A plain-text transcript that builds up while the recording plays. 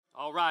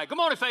All right. Good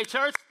morning, Faith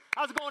Church.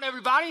 How's it going,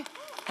 everybody?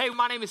 Hey,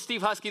 my name is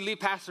Steve Husky, lead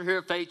pastor here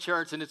at Faith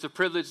Church, and it's a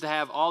privilege to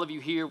have all of you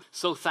here.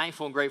 So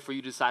thankful and grateful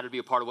you decided to be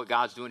a part of what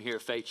God's doing here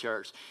at Faith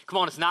Church. Come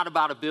on, it's not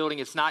about a building.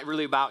 It's not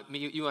really about me,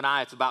 you and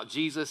I. It's about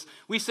Jesus.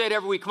 We say it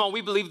every week. Come on,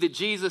 we believe that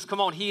Jesus,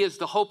 come on, he is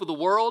the hope of the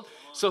world.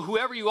 So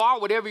whoever you are,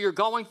 whatever you're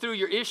going through,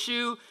 your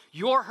issue,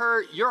 your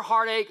hurt, your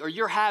heartache, or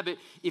your habit,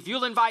 if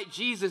you'll invite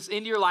Jesus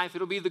into your life,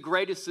 it'll be the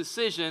greatest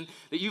decision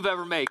that you've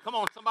ever made. Come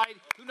on, somebody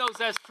who knows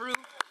that's true.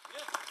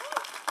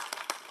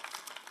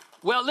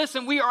 Well,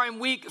 listen, we are in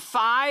week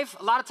 5.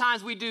 A lot of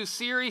times we do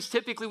series.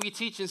 Typically, we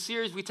teach in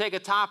series. We take a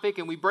topic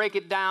and we break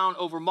it down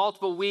over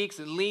multiple weeks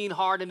and lean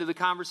hard into the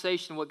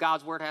conversation, what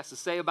God's Word has to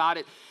say about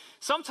it.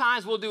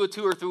 Sometimes we'll do a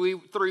 2 or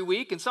 3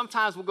 week, and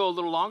sometimes we'll go a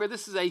little longer.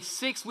 This is a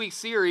 6-week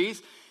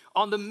series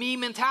on the me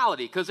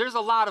mentality, because there's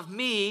a lot of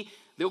me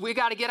that we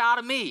got to get out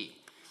of me.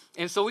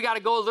 And so we got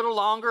to go a little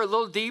longer, a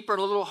little deeper, and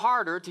a little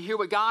harder to hear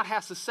what God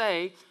has to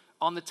say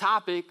on the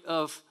topic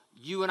of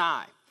you and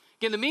I.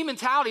 Again, the me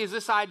mentality is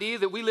this idea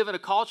that we live in a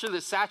culture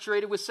that's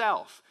saturated with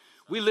self.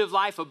 We live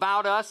life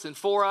about us and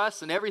for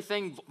us, and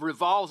everything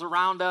revolves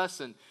around us.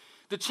 And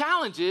the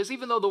challenge is,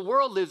 even though the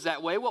world lives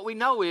that way, what we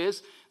know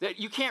is that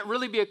you can't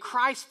really be a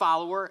Christ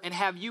follower and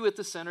have you at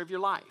the center of your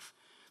life.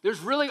 There's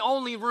really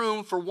only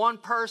room for one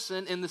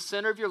person in the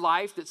center of your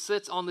life that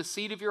sits on the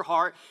seat of your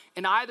heart,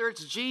 and either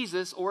it's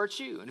Jesus or it's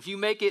you. And if you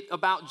make it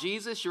about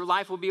Jesus, your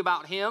life will be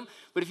about him.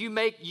 But if you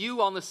make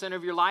you on the center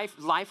of your life,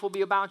 life will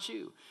be about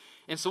you.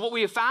 And so what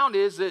we have found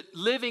is that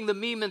living the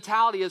me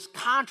mentality is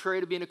contrary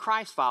to being a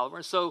Christ follower.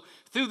 And so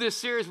through this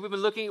series, we've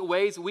been looking at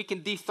ways that we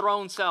can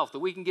dethrone self, that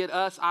we can get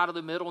us out of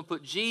the middle and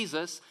put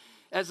Jesus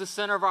as the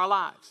center of our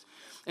lives.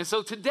 And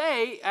so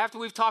today, after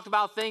we've talked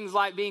about things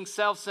like being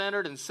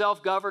self-centered and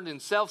self-governed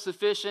and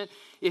self-sufficient,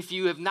 if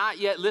you have not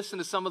yet listened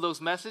to some of those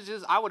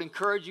messages, I would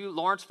encourage you,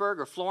 Lawrenceburg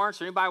or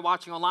Florence or anybody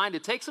watching online, to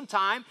take some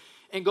time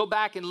and go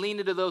back and lean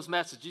into those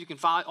messages. You can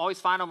always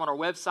find them on our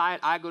website,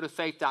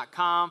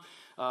 igotofaith.com.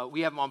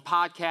 We have them on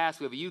podcasts.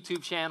 We have a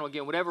YouTube channel.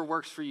 Again, whatever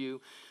works for you.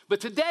 But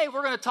today,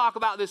 we're going to talk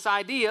about this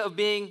idea of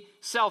being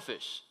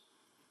selfish.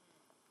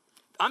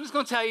 I'm just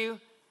going to tell you,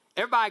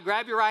 everybody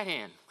grab your right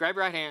hand. Grab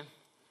your right hand.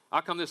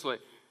 I'll come this way.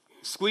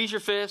 Squeeze your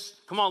fist.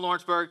 Come on,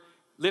 Lawrenceburg.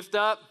 Lift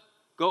up,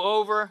 go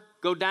over,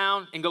 go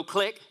down, and go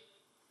click.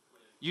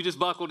 You just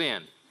buckled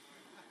in.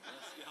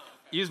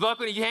 You just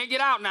buckled in. You can't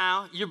get out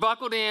now. You're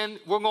buckled in.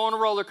 We're going on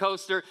a roller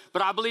coaster.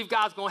 But I believe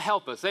God's going to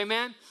help us.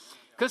 Amen?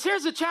 Because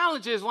here's the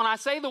challenge is when I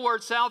say the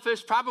word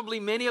selfish, probably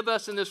many of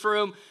us in this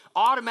room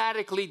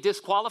automatically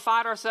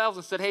disqualified ourselves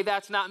and said, hey,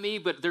 that's not me,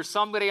 but there's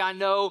somebody I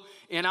know,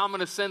 and I'm going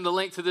to send the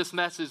link to this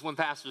message when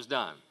Pastor's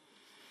done.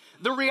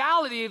 The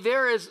reality,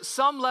 there is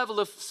some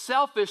level of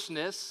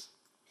selfishness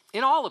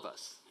in all of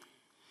us.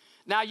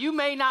 Now, you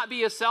may not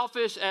be as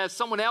selfish as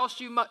someone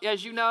else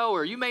as you know,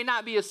 or you may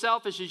not be as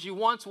selfish as you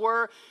once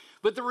were,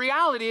 but the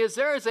reality is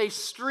there is a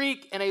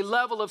streak and a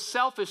level of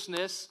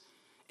selfishness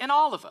in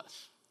all of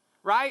us.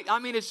 Right? I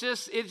mean, it's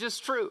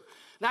just true.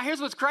 Now, here's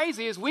what's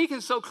crazy is we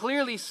can so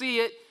clearly see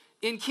it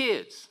in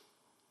kids.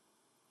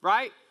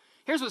 Right?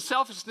 Here's what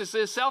selfishness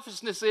is.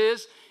 Selfishness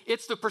is,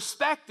 it's the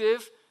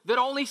perspective that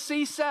only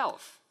sees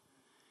self.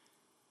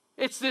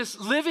 It's this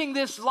living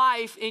this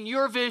life in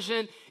your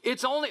vision.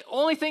 It's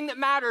only thing that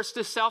matters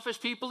to selfish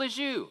people is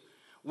you.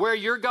 Where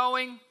you're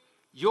going,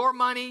 your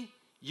money,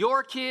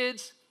 your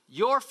kids,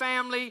 your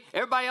family.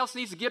 Everybody else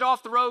needs to get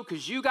off the road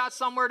because you got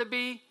somewhere to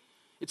be.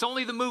 It's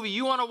only the movie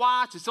you want to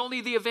watch. It's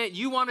only the event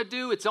you want to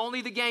do. It's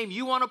only the game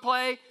you want to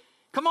play.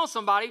 Come on,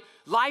 somebody.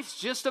 Life's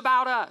just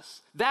about us.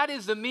 That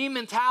is the me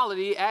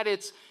mentality at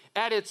its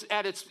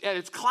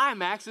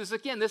climax is,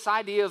 again, this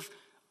idea of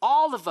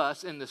all of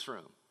us in this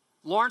room.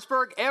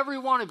 Lawrenceburg, every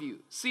one of you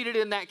seated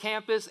in that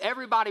campus,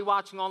 everybody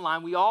watching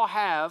online, we all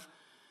have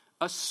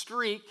a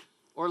streak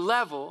or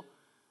level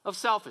of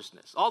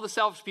selfishness. All the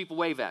selfish people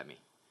wave at me.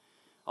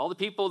 All the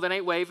people that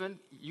ain't waving,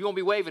 you're going to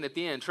be waving at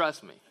the end,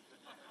 trust me.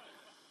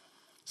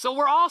 So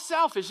we're all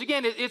selfish.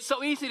 Again, it's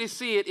so easy to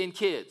see it in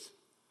kids,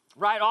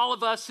 right? All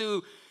of us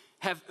who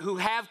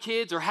have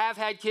kids or have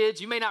had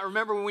kids, you may not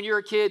remember when you were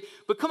a kid,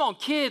 but come on,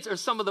 kids are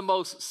some of the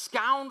most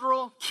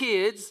scoundrel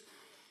kids,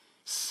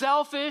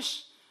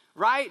 selfish,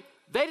 right?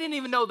 They didn't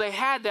even know they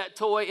had that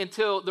toy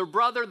until their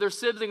brother, their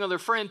sibling, or their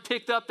friend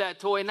picked up that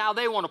toy, and now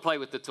they want to play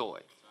with the toy.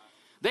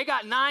 They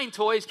got 9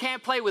 toys,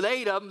 can't play with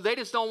 8 of them. They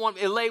just don't want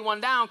to lay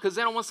one down because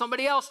they don't want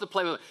somebody else to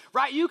play with it,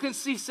 right? You can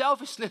see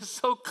selfishness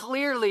so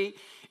clearly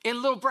in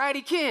little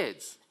bratty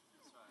kids.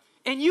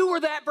 And you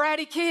were that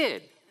bratty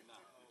kid.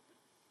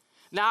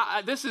 Now,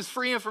 this is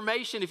free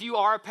information. If you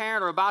are a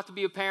parent or about to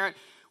be a parent,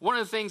 one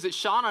of the things that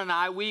Shauna and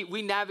I,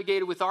 we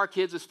navigated with our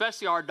kids,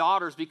 especially our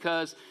daughters,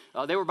 because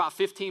they were about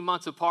 15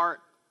 months apart.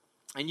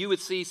 And you would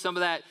see some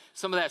of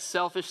that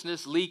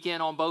selfishness leak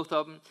in on both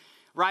of them,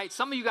 right?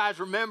 Some of you guys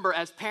remember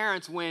as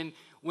parents when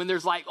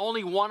there's like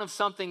only one of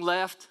something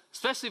left,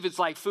 especially if it's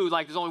like food,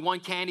 like there's only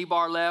one candy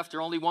bar left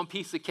or only one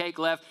piece of cake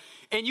left.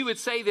 And you would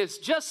say this,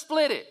 just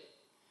split it.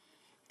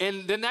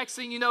 And the next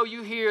thing you know,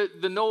 you hear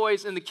the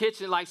noise in the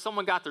kitchen like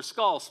someone got their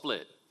skull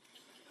split.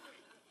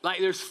 Like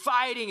there's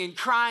fighting and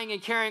crying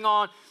and carrying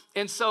on.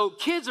 And so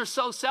kids are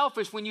so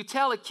selfish. When you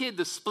tell a kid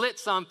to split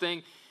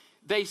something,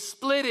 they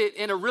split it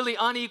in a really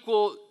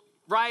unequal,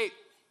 right,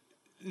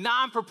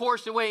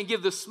 non-proportionate way and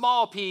give the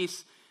small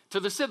piece to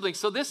the siblings.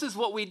 So this is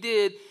what we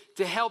did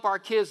to help our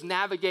kids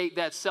navigate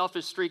that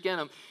selfish streak in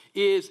them,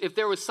 is if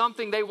there was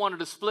something they wanted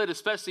to split,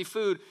 especially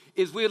food,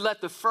 is we would let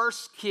the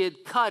first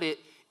kid cut it,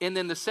 and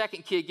then the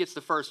second kid gets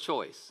the first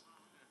choice.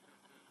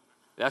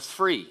 That's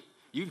free.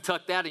 You can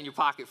tuck that in your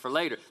pocket for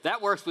later.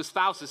 That works with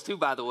spouses too,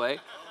 by the way.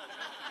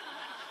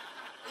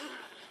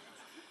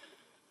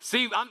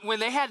 See, when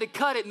they had to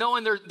cut it,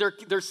 knowing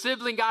their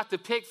sibling got to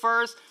pick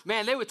first,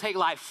 man, they would take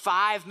like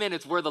 5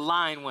 minutes where the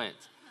line went.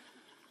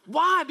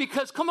 Why?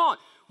 Because, come on,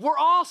 we're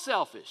all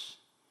selfish.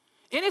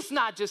 And it's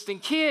not just in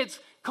kids.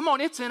 Come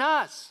on, it's in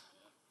us.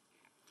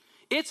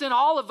 It's in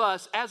all of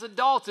us as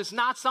adults. It's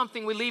not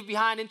something we leave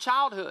behind in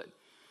childhood.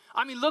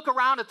 I mean, look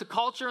around at the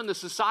culture and the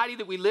society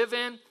that we live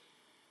in.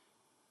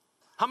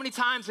 How many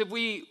times have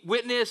we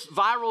witnessed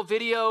viral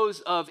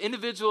videos of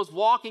individuals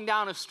walking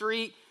down a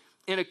street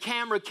and a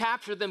camera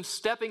captured them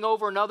stepping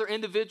over another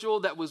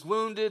individual that was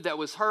wounded, that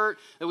was hurt,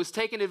 that was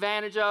taken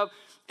advantage of,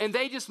 and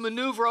they just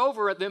maneuver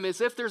over at them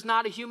as if there's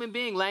not a human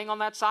being laying on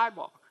that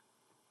sidewalk.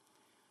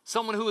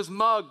 Someone who was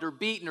mugged or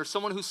beaten or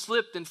someone who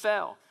slipped and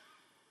fell.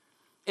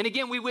 And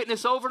again, we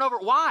witness over and over.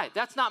 Why?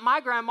 That's not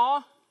my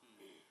grandma.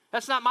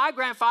 That's not my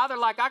grandfather.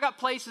 Like, I got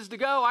places to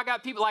go. I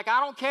got people, like, I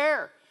don't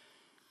care.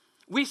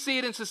 We see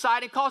it in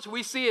society and culture.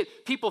 We see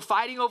it, people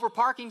fighting over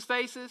parking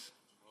spaces.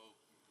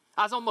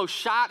 I was almost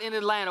shot in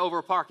Atlanta over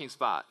a parking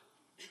spot.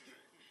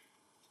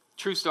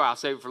 True story, I'll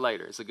save it for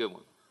later. It's a good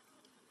one.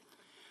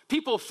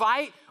 People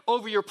fight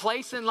over your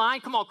place in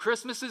line. Come on,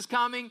 Christmas is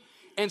coming.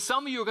 And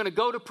some of you are going to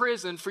go to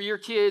prison for your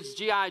kids'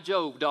 G.I.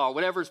 Joe doll,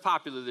 whatever is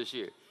popular this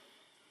year.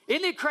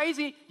 Isn't it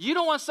crazy? You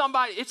don't want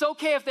somebody, it's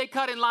okay if they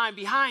cut in line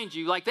behind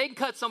you. Like, they can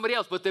cut somebody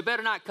else, but they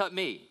better not cut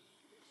me.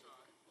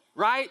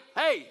 Right?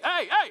 Hey,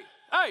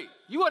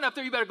 you wasn't up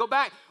there, you better go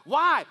back.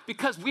 Why?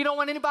 Because we don't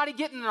want anybody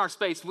getting in our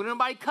space. We don't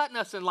want anybody cutting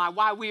us in line.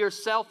 Why? We are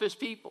selfish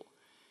people.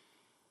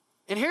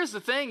 And here's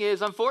the thing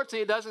is,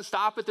 unfortunately, it doesn't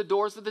stop at the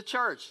doors of the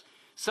church.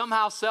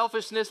 Somehow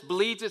selfishness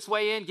bleeds its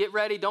way in. Get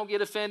ready. Don't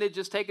get offended.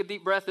 Just take a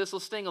deep breath. This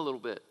will sting a little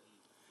bit.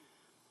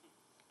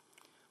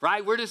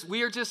 Right?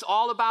 We are just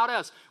all about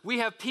us. We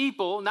have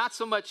people, not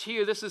so much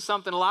here. This is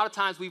something a lot of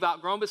times we've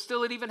outgrown, but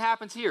still it even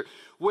happens here,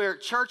 where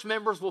church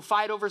members will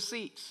fight over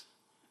seats.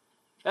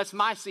 That's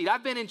my seat.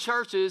 I've been in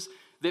churches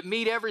that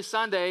meet every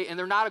Sunday, and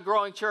they're not a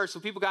growing church, so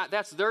people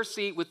that's their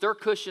seat with their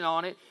cushion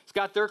on it. It's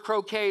got their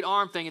croquet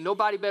arm thing, and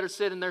nobody better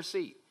sit in their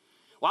seat.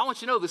 Well, I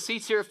want you to know the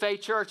seats here at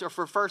Faith Church are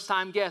for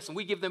first-time guests, and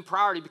we give them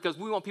priority because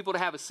we want people to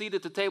have a seat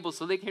at the table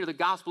so they can hear the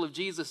gospel of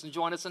Jesus and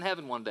join us in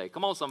heaven one day.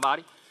 Come on,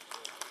 somebody.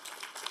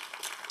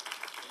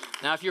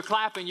 Now, if you're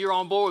clapping, you're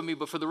on board with me,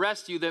 but for the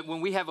rest of you, that when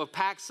we have a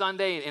packed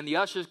Sunday and the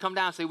ushers come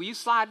down and say, will you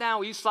slide down?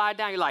 Will you slide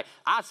down? You're like,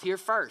 I was here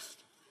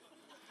first.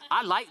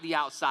 I like the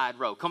outside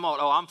row. Come on.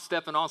 Oh, I'm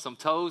stepping on some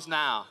toes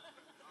now.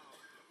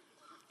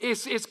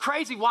 It's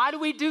crazy. Why do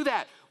we do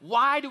that?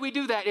 Why do we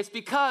do that? It's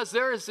because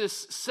there is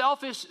this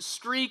selfish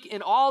streak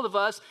in all of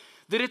us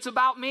that it's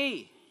about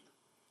me.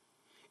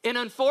 And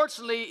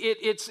unfortunately,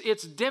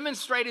 it's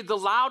demonstrated the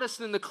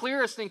loudest and the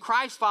clearest in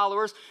Christ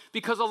followers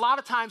because a lot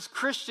of times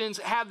Christians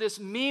have this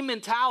me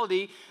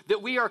mentality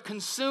that we are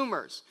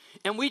consumers.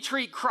 And we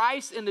treat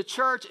Christ and the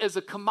church as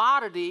a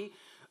commodity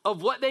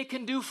of what they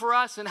can do for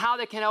us and how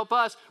they can help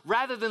us,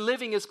 rather than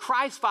living as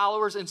Christ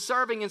followers and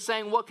serving and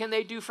saying, what can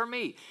they do for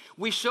me?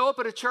 We show up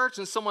at a church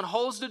and someone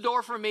holds the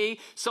door for me,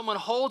 someone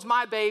holds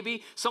my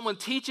baby, someone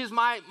teaches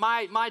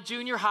my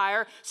junior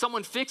higher,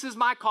 someone fixes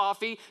my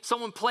coffee,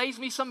 someone plays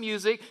me some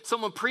music,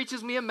 someone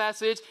preaches me a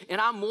message, and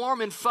I'm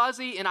warm and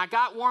fuzzy, and I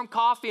got warm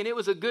coffee, and it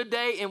was a good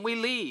day, and we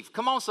leave.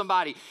 Come on,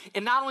 somebody.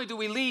 And not only do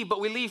we leave, but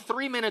we leave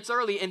 3 minutes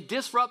early and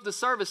disrupt the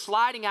service,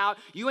 sliding out.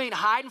 You ain't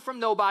hiding from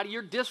nobody.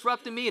 You're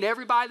disrupting me and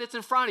everybody that's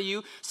in front of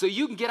you, so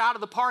you can get out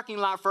of the parking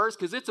lot first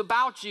because it's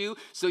about you,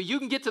 so you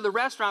can get to the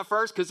restaurant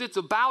first because it's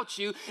about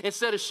you,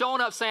 instead of showing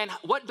up saying,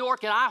 what door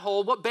can I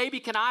hold? What baby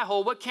can I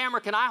hold? What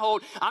camera can I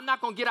hold? I'm not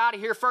going to get out of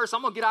here first.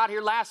 I'm going to get out of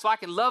here last so I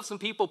can love some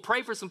people,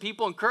 pray for some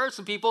people, encourage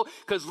some people,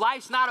 because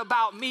life's not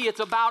about me, it's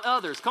about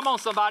others. Come on,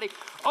 somebody.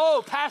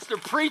 Oh, pastor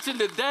preaching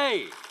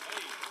today.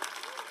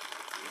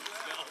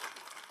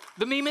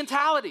 The me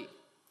mentality.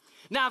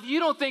 Now, if you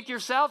don't think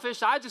you're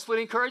selfish, I just would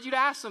encourage you to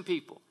ask some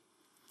people.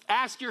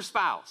 Ask your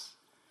spouse.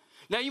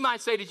 Now, you might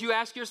say, did you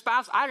ask your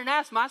spouse? I didn't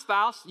ask my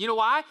spouse. You know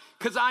why?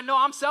 Because I know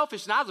I'm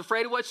selfish, and I was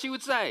afraid of what she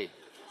would say.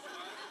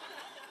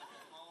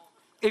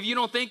 If you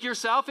don't think you're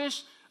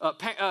selfish,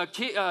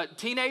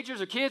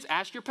 teenagers or kids,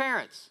 ask your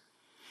parents.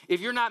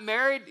 If you're not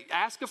married,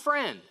 ask a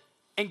friend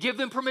and give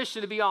them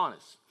permission to be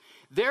honest.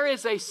 There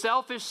is a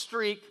selfish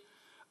streak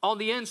on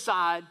the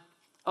inside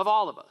of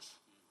all of us.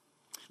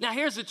 Now,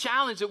 here's the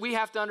challenge that we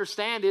have to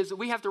understand is that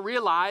we have to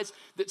realize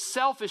that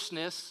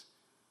selfishness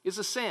is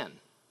a sin.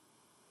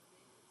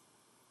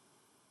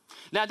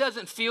 Now, it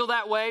doesn't feel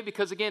that way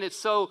because, again, it's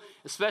so,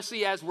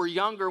 especially as we're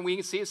younger and we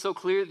can see it so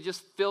clear, it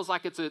just feels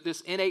like it's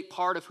this innate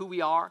part of who we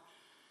are.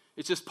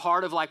 It's just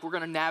part of like we're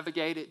going to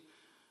navigate it.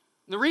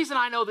 And the reason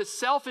I know that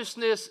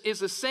selfishness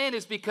is a sin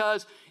is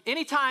because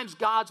anytime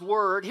God's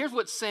word, here's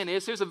what sin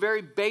is. Here's a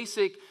very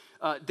basic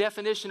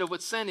definition of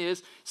what sin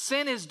is.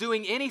 Sin is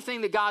doing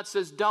anything that God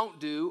says don't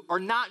do or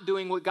not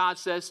doing what God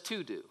says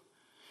to do.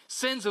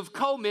 Sins of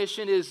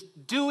commission is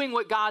doing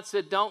what God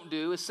said don't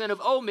do. A sin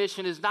of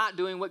omission is not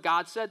doing what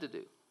God said to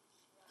do.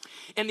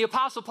 And the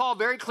Apostle Paul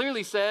very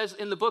clearly says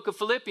in the book of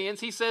Philippians,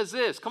 he says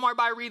this. Come on,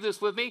 everybody, read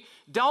this with me.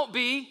 Don't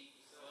be.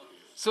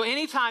 So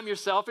anytime you're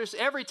selfish,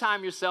 every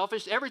time you're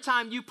selfish, every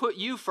time you put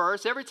you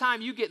first, every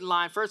time you get in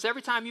line first,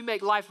 every time you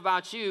make life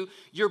about you,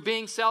 you're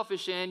being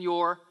selfish and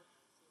you're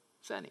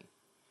sinning.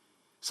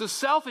 So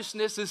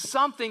selfishness is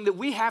something that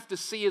we have to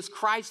see as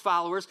Christ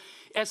followers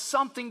as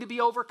something to be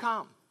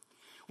overcome.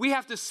 We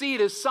have to see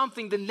it as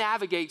something to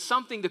navigate,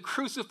 something to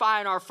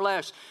crucify in our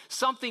flesh,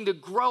 something to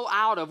grow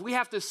out of. We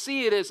have to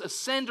see it as a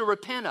sin to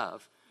repent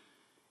of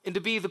and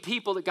to be the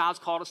people that God's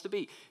called us to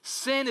be.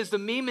 Sin is the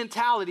me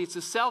mentality. It's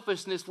the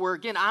selfishness where,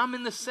 again, I'm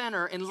in the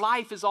center and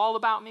life is all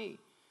about me.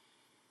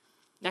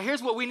 Now,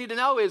 here's what we need to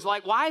know is,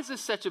 like, why is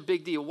this such a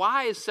big deal?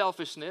 Why is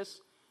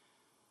selfishness?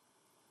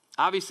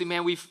 Obviously,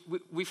 man,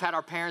 we've had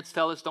our parents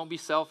tell us don't be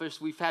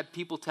selfish. We've had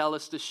people tell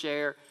us to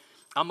share.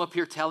 I'm up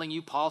here telling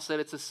you, Paul said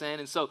it's a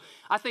sin. And so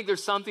I think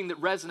there's something that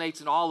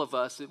resonates in all of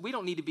us that we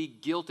don't need to be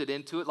guilted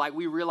into it. Like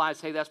we realize,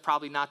 hey, that's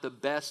probably not the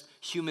best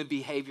human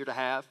behavior to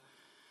have.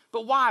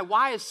 But why?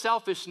 Why is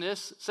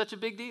selfishness such a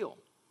big deal?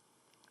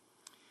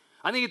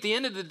 I think at the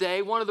end of the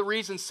day, one of the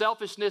reasons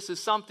selfishness is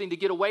something to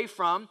get away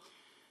from,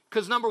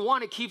 because number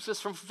one, it keeps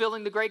us from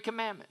fulfilling the great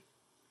commandment.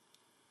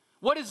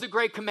 What is the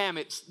great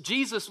commandment?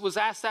 Jesus was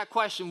asked that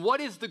question.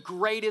 What is the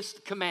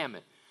greatest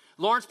commandment?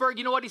 Lawrenceburg,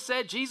 you know what he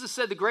said? Jesus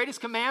said the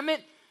greatest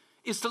commandment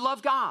is to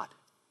love God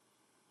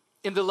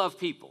and to love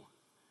people.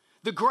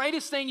 The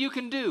greatest thing you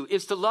can do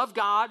is to love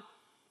God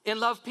and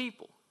love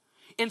people.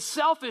 And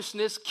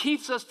selfishness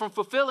keeps us from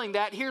fulfilling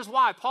that. Here's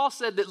why. Paul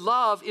said that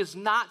love is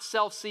not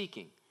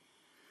self-seeking.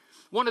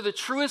 One of the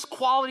truest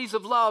qualities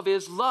of love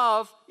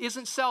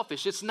isn't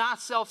selfish. It's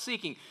not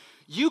self-seeking.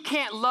 You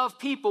can't love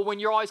people when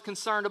you're always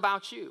concerned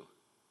about you.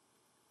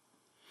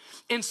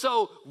 And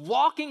so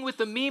walking with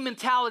the me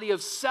mentality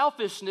of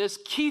selfishness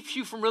keeps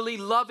you from really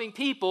loving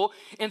people.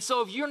 And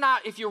so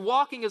if you're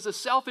walking as a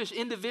selfish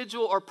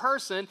individual or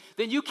person,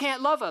 then you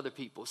can't love other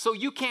people. So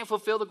you can't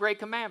fulfill the great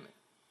commandment.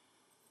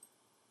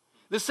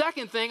 The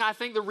second thing, I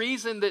think the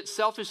reason that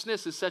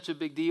selfishness is such a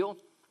big deal,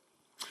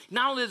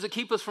 not only does it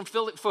keep us from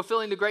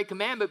fulfilling the great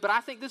commandment, but I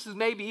think this is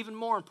maybe even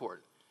more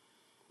important.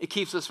 It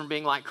keeps us from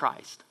being like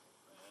Christ.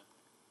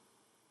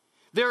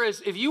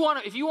 If you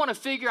want to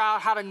figure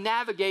out how to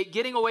navigate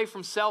getting away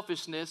from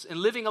selfishness and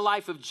living a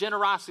life of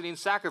generosity and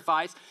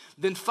sacrifice,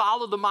 then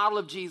follow the model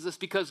of Jesus,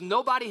 because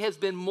nobody has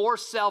been more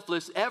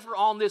selfless ever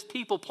on this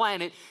people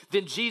planet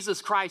than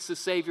Jesus Christ, the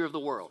Savior of the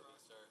world.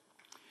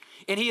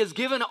 And he has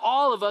given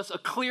all of us a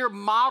clear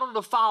model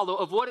to follow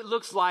of what it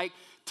looks like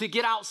to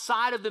get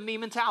outside of the me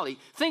mentality.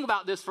 Think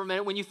about this for a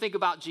minute when you think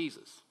about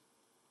Jesus.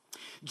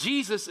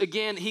 Jesus,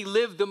 again, he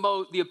lived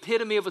the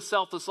epitome of a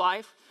selfless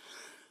life.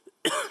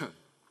 It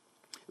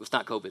was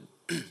not COVID.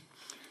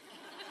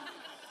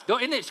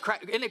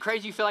 Isn't it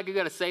crazy you feel like you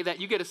got to say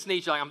that? You get a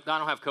sneeze, you're like, I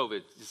don't have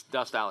COVID, just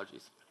dust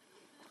allergies.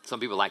 Some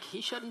people are like,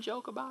 he shouldn't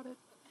joke about it.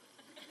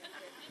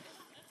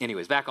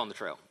 Anyways, back on the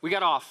trail. We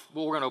got off,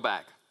 but we're going to go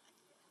back.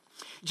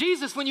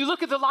 Jesus, when you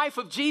look at the life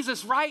of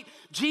Jesus, right?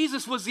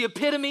 Jesus was the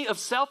epitome of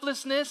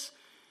selflessness.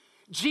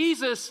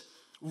 Jesus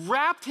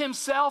wrapped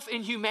himself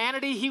in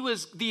humanity. He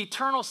was the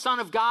eternal Son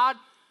of God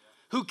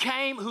who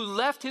came, who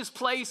left his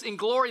place in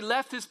glory,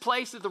 left his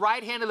place at the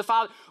right hand of the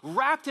Father,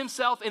 wrapped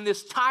himself in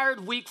this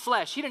tired, weak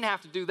flesh. He didn't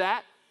have to do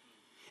that.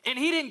 And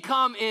he didn't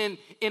come and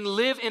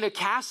live in a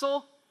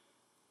castle.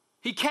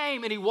 He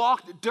came and he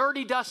walked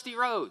dirty, dusty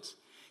roads.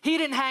 He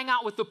didn't hang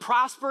out with the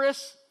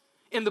prosperous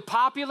and the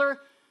popular.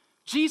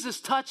 Jesus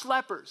touched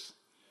lepers.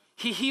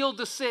 He healed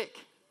the sick.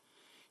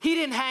 He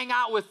didn't hang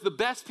out with the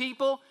best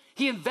people.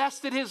 He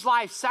invested his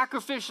life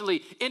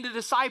sacrificially into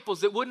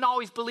disciples that wouldn't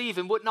always believe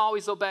and wouldn't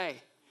always obey.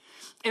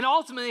 And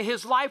ultimately,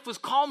 his life was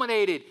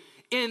culminated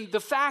in the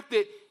fact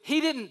that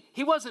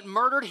he wasn't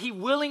murdered. He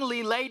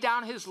willingly laid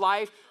down his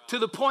life to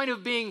the point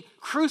of being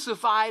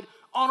crucified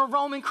on a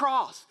Roman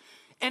cross.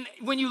 And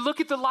when you look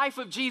at the life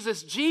of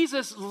Jesus,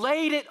 Jesus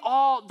laid it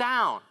all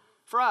down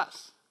for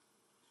us.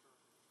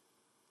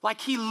 Like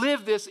he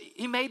lived this,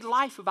 he made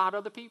life about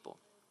other people.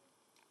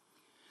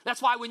 That's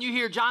why when you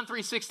hear John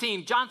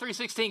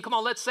 3:16, come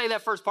on, let's say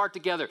that first part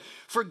together.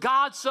 For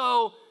God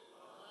so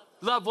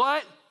loved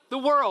what? The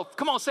world.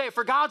 Come on, say it.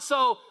 For God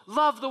so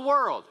loved the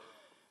world.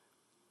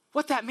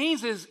 What that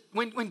means is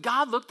when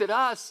God looked at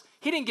us,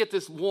 he didn't get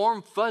this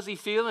warm, fuzzy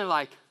feeling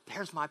like,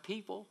 there's my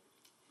people.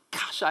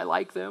 Gosh, I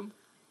like them.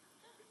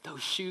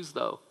 Those shoes,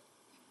 though.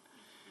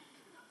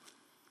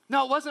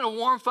 No, it wasn't a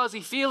warm,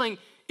 fuzzy feeling.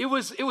 It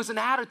was an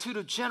attitude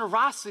of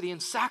generosity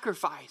and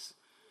sacrifice.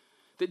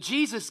 that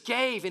Jesus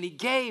gave and he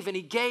gave and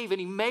he gave and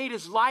he made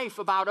his life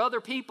about other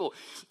people.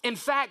 In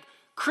fact,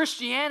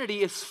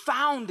 Christianity is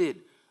founded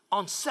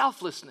on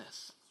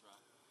selflessness.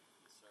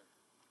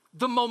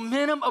 The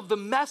momentum of the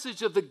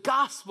message of the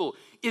gospel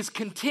is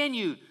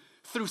continued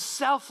through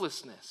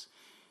selflessness.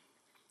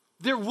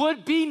 There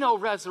would be no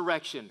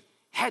resurrection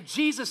had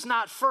Jesus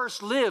not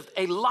first lived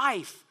a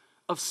life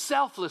of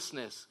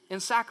selflessness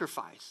and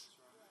sacrifice.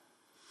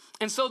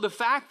 And so the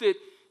fact that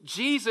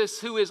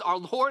Jesus, who is our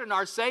Lord and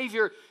our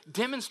Savior,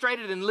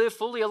 demonstrated and lived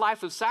fully a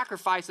life of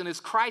sacrifice, and as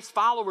Christ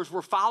followers,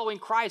 we're following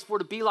Christ, we're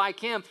to be like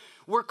him,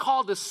 we're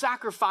called to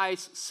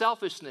sacrifice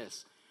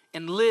selfishness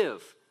and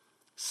live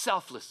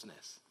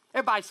selflessness.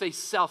 Everybody say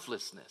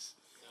selflessness.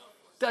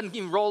 Doesn't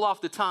even roll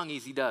off the tongue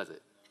easy, does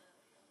it?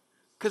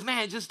 Because,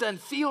 man, it just doesn't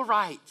feel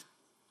right.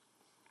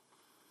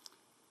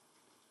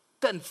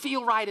 Doesn't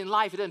feel right in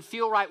life. It doesn't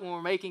feel right when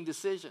we're making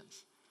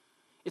decisions.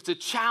 It's a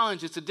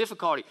challenge. It's a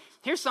difficulty.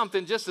 Here's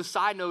something, just a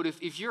side note.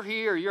 If you're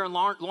here, or you're in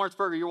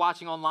Lawrenceburg, or you're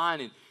watching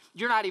online, and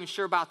you're not even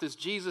sure about this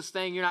Jesus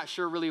thing, you're not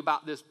sure really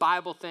about this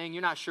Bible thing,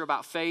 you're not sure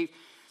about faith,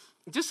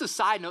 just a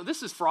side note,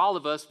 this is for all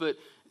of us, but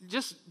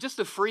just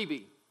a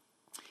freebie.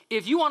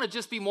 If you want to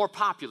just be more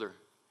popular,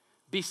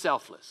 be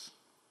selfless.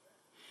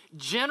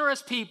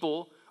 Generous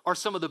people are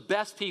some of the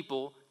best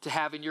people to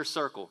have in your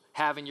circle,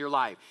 have in your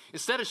life.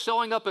 Instead of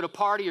showing up at a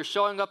party or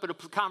showing up at a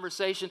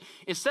conversation,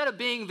 instead of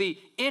being the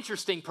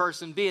interesting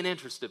person, be an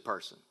interested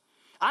person.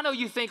 I know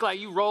you think like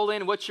you roll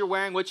in, what you're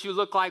wearing, what you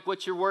look like,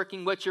 what you're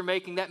working, what you're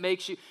making, that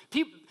makes you,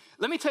 people,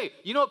 let me tell you,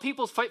 you know what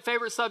people's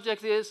favorite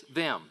subject is?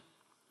 Them.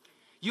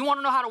 You want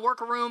to know how to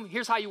work a room?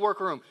 Here's how you work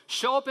a room.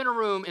 Show up in a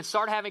room and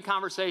start having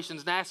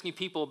conversations and asking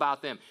people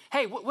about them.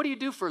 Hey, what do you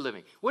do for a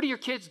living? What do your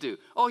kids do?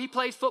 Oh, he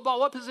plays football.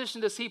 What position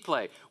does he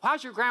play?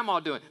 How's your grandma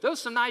doing? Those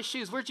are some nice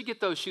shoes. Where'd you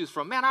get those shoes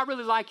from? Man, I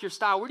really like your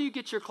style. Where do you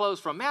get your clothes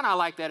from? Man, I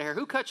like that hair.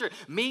 Who cut your...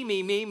 Me. Do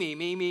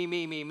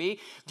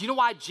you know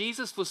why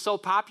Jesus was so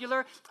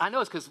popular? I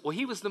know it's because, well,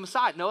 he was the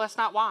Messiah. No, that's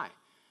not why.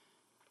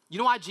 You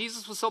know why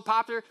Jesus was so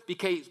popular?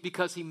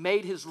 Because he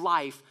made his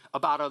life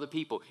about other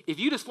people. If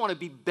you just want to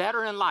be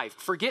better in life,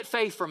 forget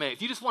faith for a minute.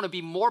 If you just want to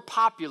be more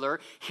popular,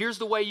 here's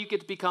the way you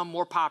get to become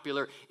more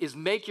popular, is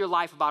make your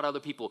life about other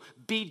people.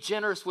 Be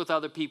generous with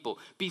other people.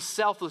 Be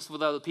selfless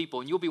with other people,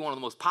 and you'll be one of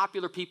the most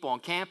popular people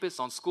on campus,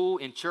 on school,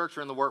 in church,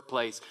 or in the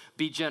workplace.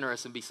 Be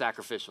generous and be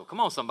sacrificial.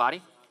 Come on,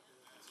 somebody.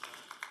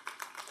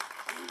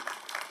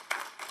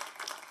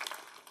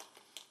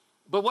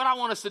 But what I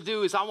want us to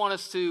do is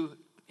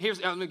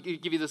let me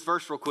give you this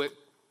verse real quick.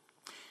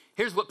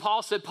 Here's what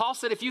Paul said. Paul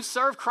said, if you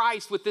serve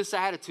Christ with this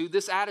attitude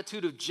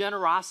of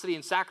generosity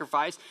and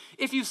sacrifice,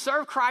 if you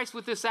serve Christ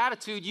with this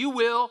attitude, you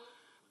will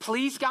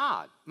please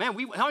God. Man,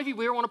 how many of you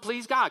here want to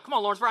please God? Come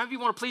on, Lawrence, how many of you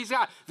want to please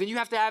God? Then you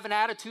have to have an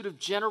attitude of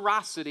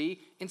generosity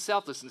and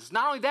selflessness.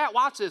 Not only that,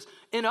 watch this,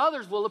 and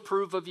others will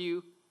approve of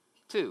you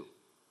too.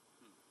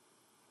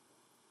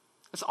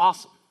 That's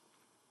awesome.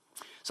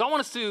 So I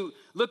want us to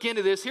look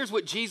into this. Here's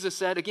what Jesus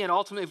said. Again,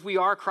 ultimately, if we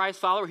are a Christ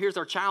follower, here's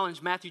our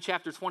challenge, Matthew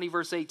chapter 20,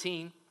 verse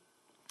 18.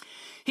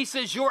 He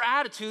says, your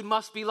attitude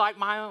must be like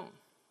my own.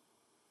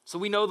 So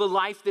we know the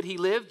life that he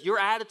lived. Your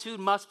attitude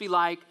must be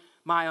like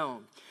my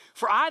own.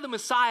 For I, the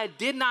Messiah,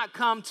 did not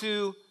come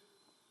to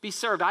be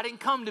served. I didn't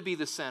come to be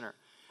the center.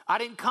 I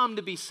didn't come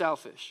to be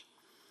selfish.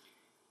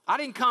 I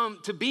didn't come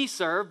to be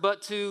served,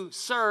 but to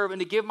serve and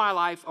to give my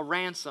life a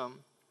ransom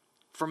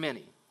for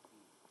many.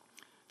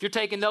 If you're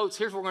taking notes,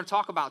 here's what we're going to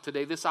talk about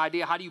today. This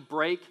idea, how do you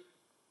break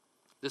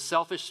the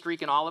selfish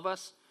streak in all of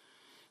us?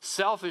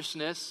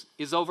 Selfishness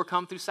is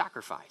overcome through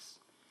sacrifice.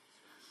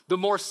 The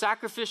more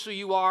sacrificial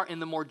you are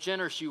and the more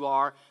generous you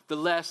are, the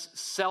less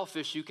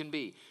selfish you can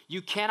be.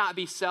 You cannot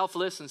be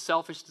selfless and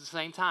selfish at the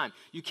same time.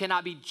 You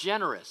cannot be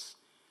generous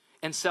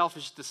and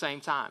selfish at the same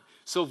time.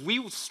 So if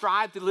we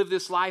strive to live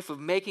this life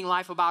of making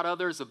life about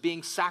others, of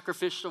being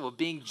sacrificial, of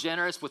being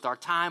generous with our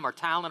time, our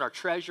talent, our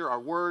treasure, our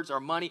words, our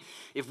money,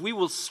 if we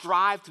will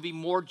strive to be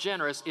more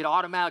generous, it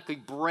automatically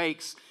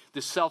breaks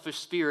the selfish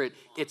spirit.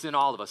 It's in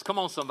all of us. Come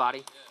on,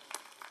 somebody.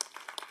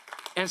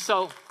 And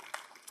so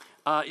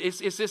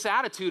it's this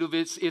attitude of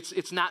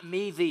it's not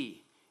me,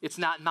 thee. It's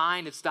not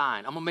mine, it's thine.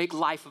 I'm going to make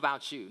life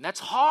about you. And that's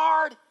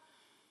hard.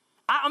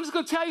 I'm just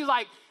going to tell you,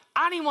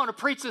 I didn't want to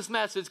preach this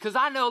message because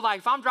I know,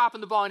 if I'm dropping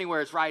the ball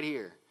anywhere, it's right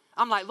here.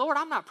 I'm like, Lord,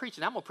 I'm not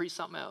preaching. I'm going to preach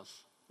something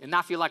else and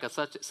not feel like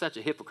such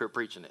a hypocrite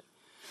preaching it.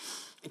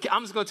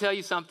 I'm just going to tell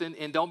you something,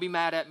 and don't be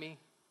mad at me.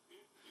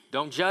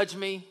 Don't judge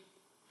me.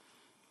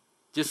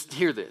 Just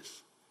hear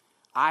this.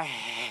 I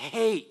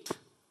hate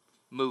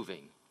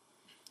moving.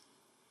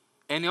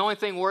 And the only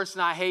thing worse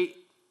than I hate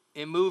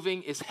in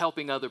moving is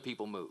helping other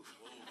people move.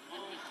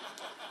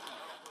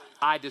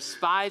 I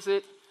despise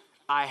it.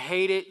 I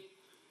hate it.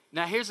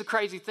 Now, here's the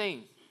crazy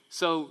thing.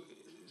 So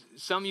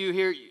some of you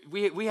here,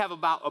 we have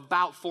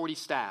about 40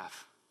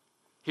 staff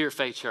here at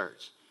Faith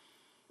Church.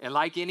 And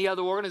like any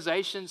other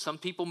organization, some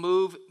people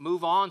move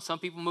on, some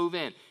people move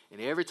in. And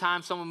every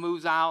time someone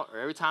moves out or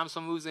every time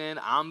someone moves in,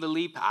 I'm the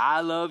lead.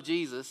 I love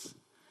Jesus.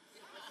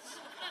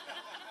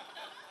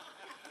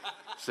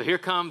 So here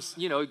comes,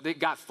 they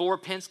got 4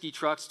 Penske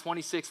trucks,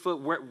 26 foot.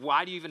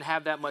 Why do you even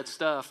have that much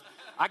stuff?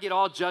 I get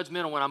all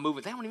judgmental when I'm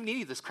moving. They don't even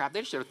need this crap.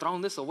 They should have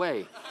thrown this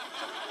away.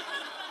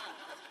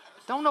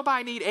 Don't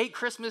nobody need 8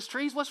 Christmas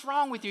trees. What's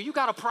wrong with you? You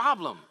got a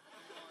problem.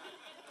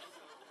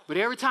 But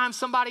every time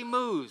somebody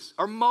moves,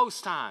 or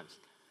most times,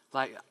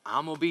 like,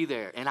 I'm going to be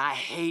there. And I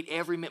hate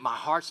every minute. My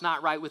heart's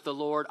not right with the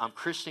Lord. I'm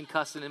Christian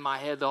cussing in my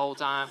head the whole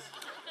time.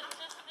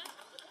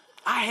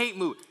 I hate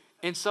moving.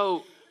 And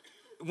so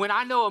when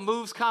I know a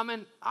move's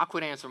coming, I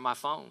quit answering my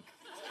phone.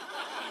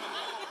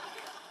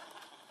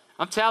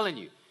 I'm telling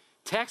you.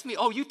 Text me.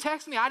 Oh, you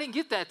text me? I didn't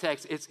get that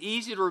text. It's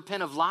easier to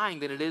repent of lying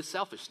than it is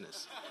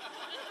selfishness.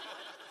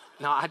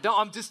 No, I don't.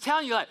 I'm just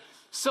telling you that.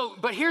 So,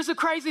 but here's the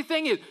crazy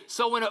thing is,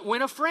 so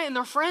when a friend,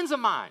 they're friends of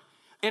mine,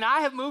 and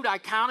I have moved, I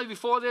counted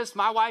before this,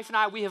 my wife and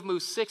I, we have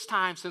moved 6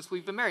 times since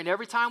we've been married. And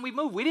every time we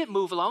moved, we didn't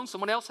move alone.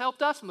 Someone else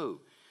helped us move.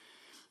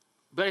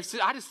 But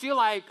I just feel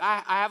like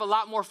I have a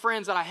lot more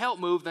friends that I help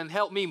move than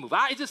help me move.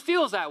 It just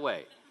feels that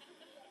way.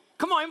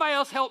 Come on, anybody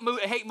else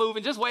hate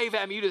moving? Just wave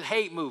at me. You just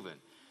hate moving.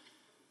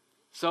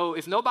 So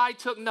if nobody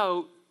took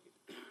note,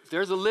 if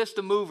there's a list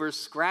of movers,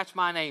 scratch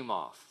my name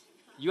off.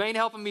 You ain't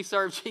helping me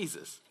serve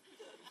Jesus.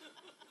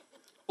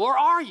 Or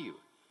are you?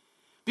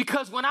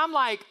 Because when I'm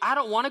like, I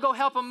don't want to go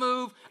help them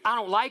move, I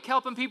don't like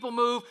helping people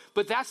move,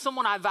 but that's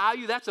someone I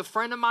value, that's a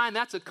friend of mine,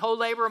 that's a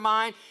co-laborer of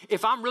mine.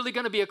 If I'm really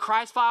going to be a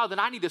Christ follower, then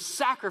I need to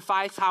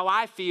sacrifice how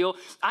I feel.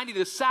 I need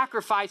to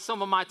sacrifice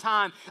some of my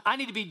time. I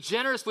need to be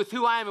generous with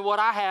who I am and what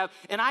I have,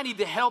 and I need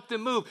to help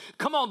them move.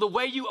 Come on, the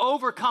way you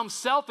overcome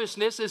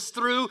selfishness is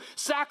through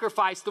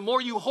sacrifice. The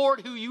more you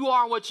hoard who you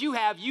are and what you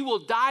have, you will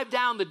dive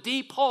down the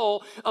deep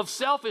hole of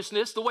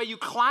selfishness. The way you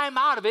climb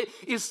out of it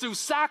is through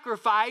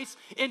sacrifice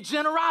and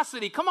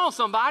generosity. Come on,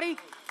 somebody.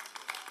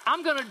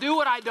 I'm going to do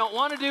what I don't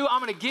want to do. I'm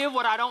going to give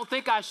what I don't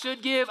think I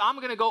should give. I'm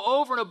going to go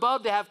over and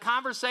above to have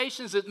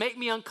conversations that make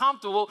me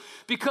uncomfortable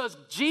because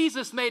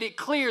Jesus made it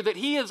clear that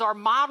he is our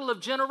model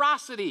of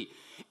generosity.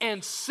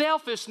 And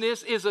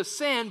selfishness is a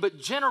sin, but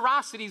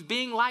generosity is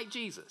being like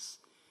Jesus.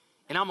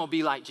 And I'm going to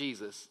be like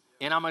Jesus.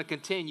 And I'm going to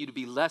continue to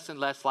be less and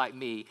less like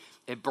me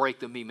and break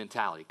the me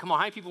mentality. Come on,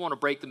 how many people want to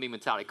break the me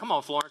mentality? Come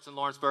on, Florence and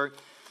Lawrenceburg.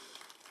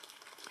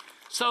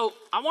 So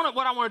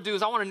what I want to do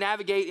is I want to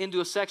navigate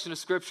into a section of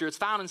Scripture. It's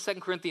found in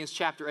 2 Corinthians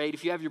chapter 8.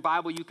 If you have your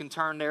Bible, you can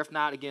turn there. If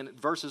not, again,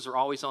 verses are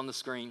always on the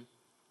screen.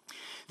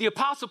 The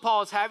Apostle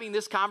Paul is having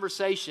this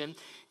conversation,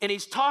 and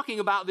he's talking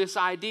about this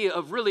idea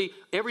of really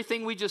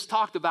everything we just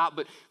talked about,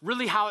 but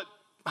really how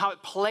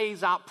it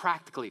plays out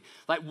practically.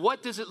 Like,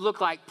 what does it look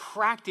like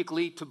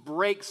practically to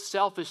break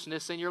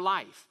selfishness in your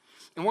life?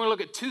 And we're going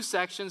to look at 2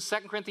 sections,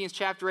 2 Corinthians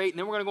chapter 8, and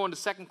then we're going to go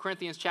into 2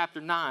 Corinthians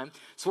chapter 9.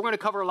 So we're going to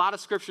cover a lot of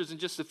scriptures in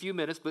just a few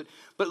minutes, but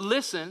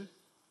listen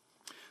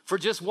for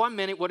just 1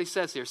 minute what he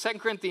says here. 2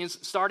 Corinthians,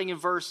 starting in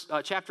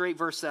chapter 8,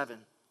 verse 7.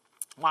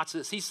 Watch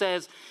this. He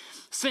says,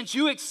 since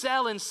you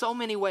excel in so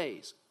many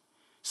ways,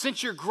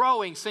 since you're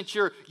growing, since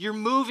you're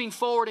moving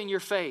forward in your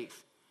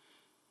faith,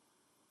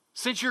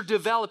 since you're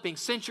developing,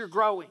 since you're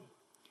growing,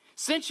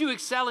 since you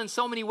excel in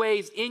so many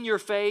ways in your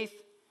faith,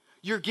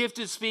 you're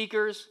gifted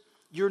speakers,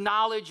 your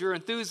knowledge, your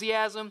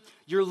enthusiasm,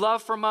 your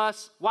love from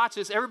us. Watch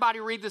this.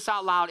 Everybody read this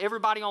out loud.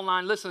 Everybody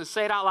online, listen,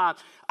 say it out loud.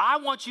 I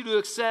want you to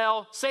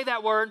excel. Say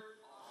that word.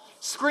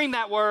 Scream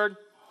that word.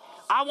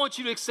 I want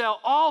you to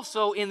excel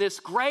also in this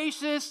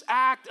gracious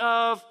act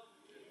of.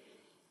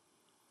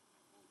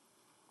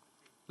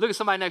 Look at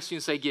somebody next to you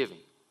and say giving.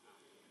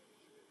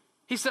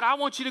 He said, I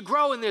want you to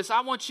grow in this.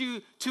 I want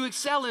you to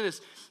excel in this.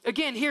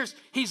 Again,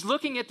 he's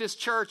looking at this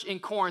church in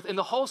Corinth, and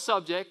the whole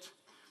subject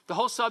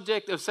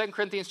of 2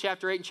 Corinthians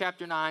chapter 8 and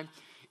chapter 9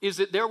 is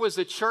that there was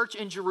a church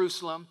in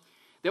Jerusalem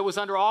that was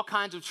under all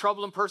kinds of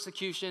trouble and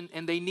persecution,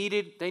 and they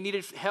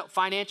needed help,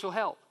 financial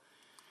help.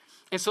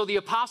 And so the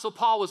Apostle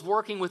Paul was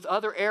working with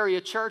other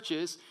area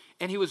churches,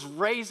 and he was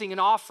raising an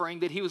offering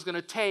that he was going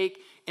to take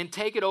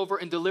it over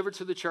and deliver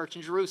to the church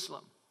in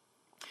Jerusalem.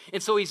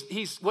 And so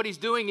what he's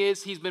doing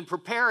is he's been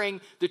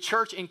preparing the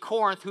church in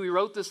Corinth, who he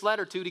wrote this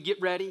letter to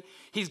get ready.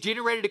 He's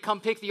getting ready to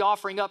come pick the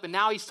offering up. And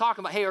now he's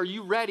talking about, hey, are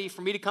you ready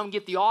for me to come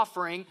get the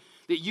offering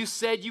that you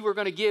said you were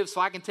going to give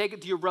so I can take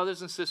it to your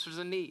brothers and sisters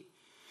in need?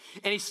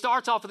 And he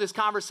starts off with this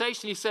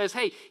conversation. He says,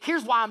 hey,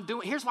 here's why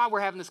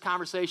we're having this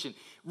conversation.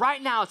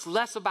 Right now, it's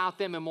less about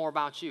them and more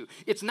about you.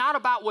 It's not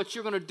about what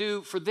you're going to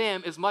do for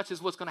them as much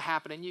as what's going to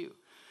happen in you.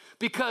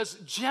 Because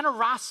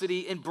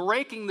generosity and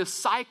breaking the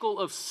cycle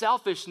of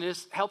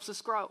selfishness helps us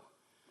grow.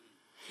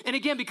 And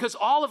again, because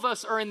all of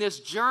us are in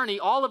this journey,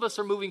 all of us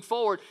are moving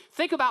forward,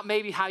 think about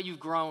maybe how you've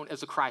grown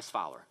as a Christ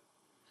follower.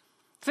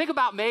 Think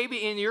about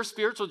maybe in your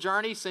spiritual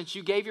journey since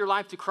you gave your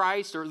life to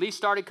Christ or at least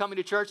started coming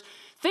to church.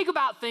 Think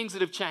about things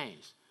that have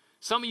changed.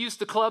 Some of you used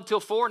to club till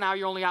 4, now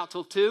you're only out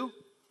till 2.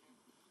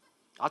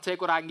 I'll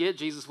take what I can get,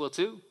 Jesus will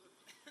too.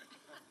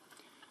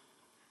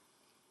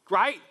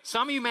 Right?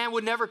 Some of you, man,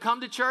 would never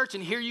come to church,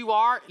 and here you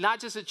are,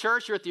 not just at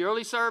church, you're at the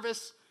early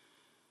service.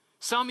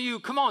 Some of you,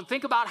 come on,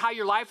 think about how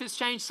your life has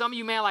changed. Some of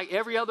you, man, like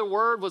every other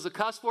word was a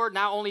cuss word.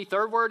 Now only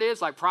third word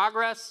is, like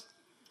progress.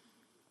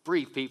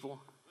 Breathe,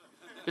 people.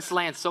 This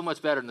lands so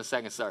much better than the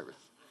second service.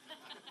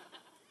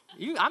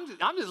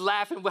 I'm just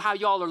laughing with how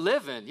y'all are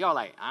living. Y'all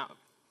like,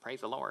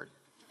 praise the Lord.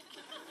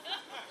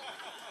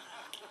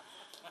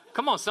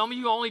 Come on, some of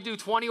you only do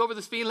 20 over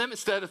the speed limit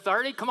instead of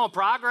 30. Come on,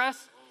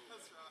 progress.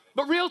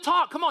 But real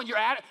talk, come on,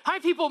 how many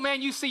people,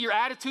 man, you see your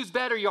attitude's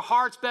better, your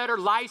heart's better,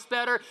 life's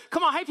better?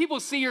 Come on, how many people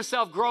see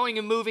yourself growing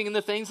and moving in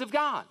the things of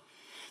God?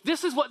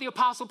 This is what the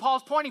Apostle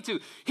Paul's pointing to.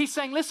 He's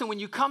saying, listen, when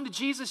you come to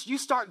Jesus, you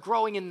start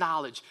growing in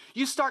knowledge.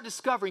 You start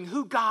discovering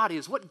who God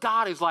is, what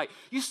God is like.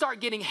 You start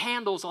getting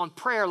handles on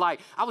prayer. Like,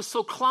 I was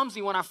so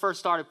clumsy when I first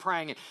started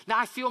praying. And now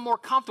I feel more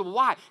comfortable.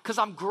 Why? Because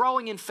I'm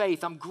growing in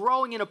faith. I'm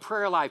growing in a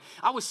prayer life.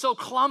 I was so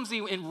clumsy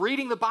in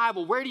reading the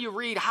Bible. Where do you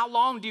read? How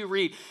long do you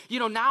read?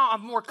 Now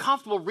I'm more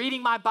comfortable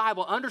reading my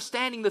Bible,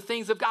 understanding the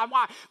things of God.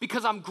 Why?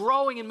 Because I'm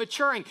growing and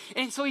maturing.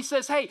 And so he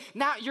says, hey,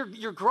 now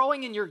you're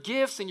growing in your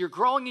gifts and you're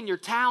growing in your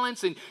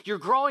talents and you're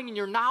growing in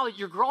your knowledge,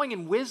 you're growing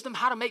in wisdom,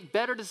 how to make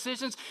better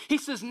decisions. He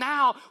says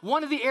now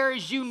one of the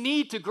areas you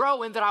need to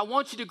grow in that I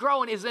want you to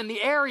grow in is in the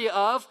area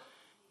of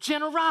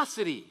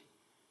generosity.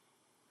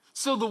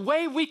 So the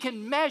way we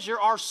can measure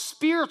our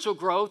spiritual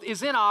growth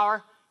is in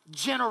our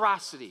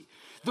generosity.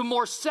 The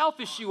more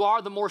selfish you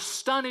are, the more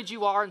stunted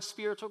you are in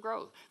spiritual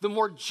growth. The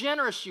more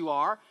generous you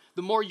are,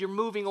 the more you're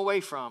moving away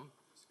from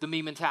the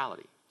me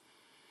mentality.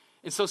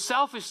 And so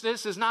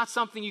selfishness is not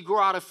something you grow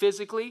out of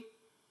physically.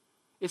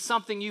 It's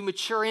something you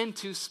mature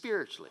into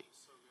spiritually.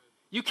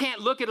 You can't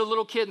look at a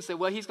little kid and say,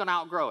 well, he's going to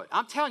outgrow it.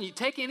 I'm telling you,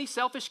 take any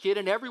selfish kid,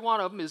 and every one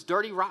of them is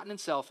dirty, rotten, and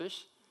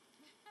selfish.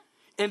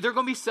 And they're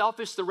going to be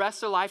selfish the rest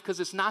of their life because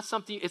it's not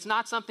something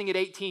at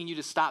 18 you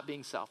just stop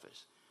being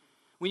selfish.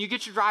 When you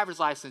get your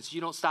driver's license,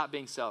 you don't stop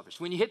being selfish.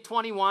 When you hit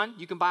 21,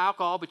 you can buy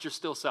alcohol, but you're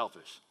still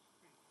selfish.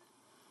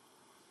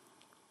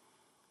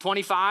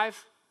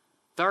 25,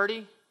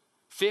 30,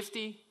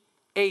 50,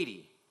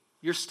 80,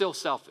 you're still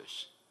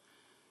selfish.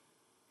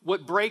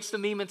 What breaks the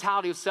me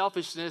mentality of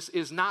selfishness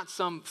is not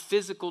some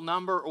physical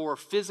number or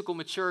physical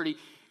maturity.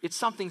 It's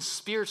something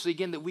spiritually,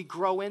 again, that we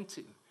grow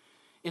into.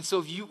 And so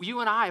if you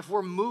and I, if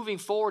we're moving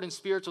forward in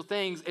spiritual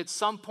things, at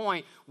some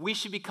point, we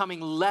should be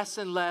becoming less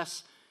and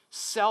less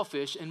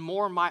selfish and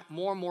more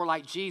and more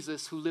like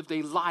Jesus, who lived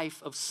a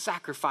life of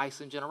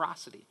sacrifice and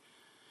generosity.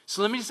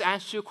 So let me just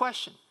ask you a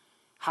question.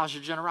 How's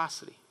your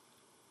generosity?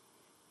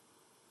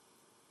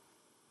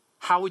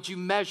 How would you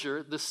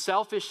measure the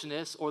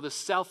selfishness or the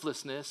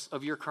selflessness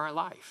of your current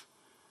life?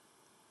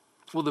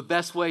 Well, the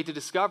best way to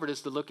discover it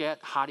is to look at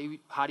how do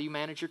you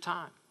manage your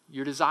time,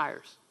 your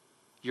desires,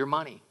 your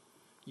money,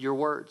 your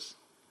words.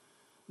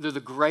 They're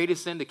the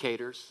greatest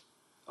indicators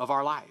of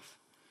our life.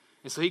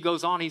 And so he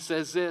goes on, he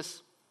says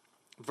this,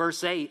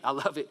 verse 8, I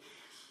love it.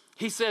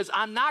 He says,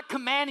 I'm not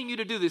commanding you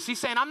to do this. He's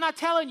saying, I'm not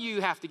telling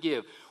you have to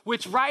give,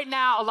 which right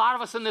now, a lot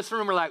of us in this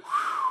room are like,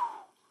 whew.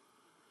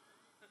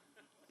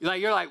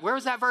 You're like, where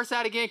was that verse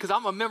at again? Because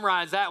I'm going to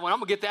memorize that one. I'm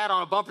going to get that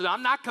on a bumper.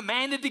 I'm not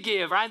commanded to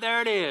give. Right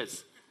there it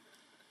is.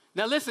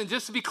 Now listen,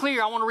 just to be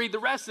clear, I want to read the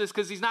rest of this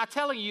because he's not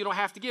telling you don't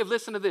have to give.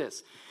 Listen to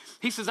this.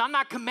 He says, I'm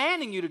not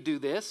commanding you to do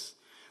this,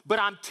 but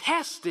I'm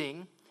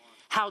testing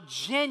how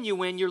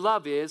genuine your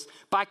love is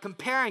by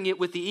comparing it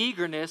with the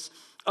eagerness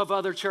of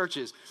other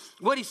churches.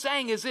 What he's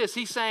saying is this.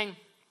 He's saying,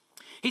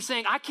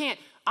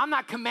 I'm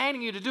not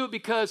commanding you to do it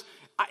because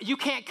you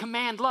can't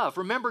command love.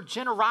 Remember,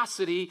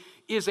 generosity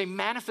is a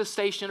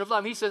manifestation of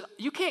love. He says,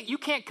 you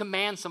can't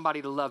command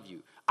somebody to love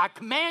you. I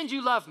command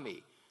you love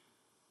me.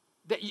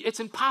 It's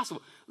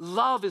impossible.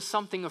 Love is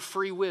something of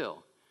free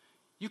will.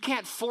 You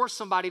can't force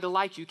somebody to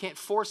like you. You can't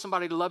force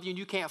somebody to love you, and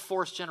you can't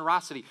force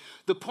generosity.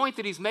 The point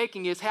that he's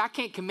making is, hey, I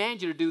can't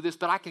command you to do this,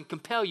 but I can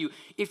compel you.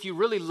 If you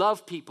really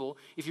love people,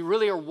 if you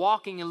really are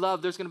walking in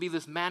love, there's going to be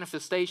this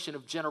manifestation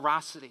of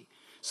generosity.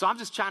 So I'm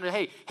just trying to,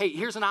 hey,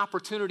 here's an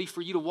opportunity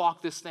for you to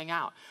walk this thing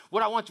out.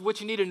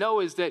 What you need to know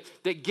is that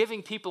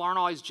giving people aren't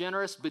always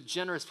generous, but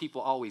generous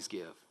people always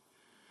give.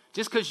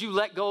 Just because you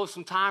let go of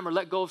some time or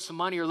let go of some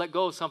money or let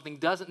go of something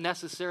doesn't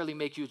necessarily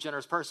make you a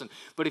generous person.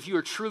 But if you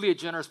are truly a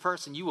generous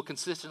person, you will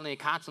consistently and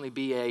constantly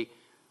be a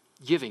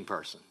giving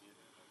person.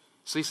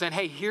 So he's saying,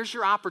 hey, here's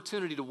your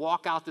opportunity to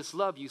walk out this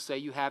love you say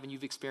you have and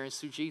you've experienced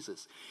through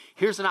Jesus.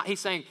 He's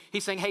saying,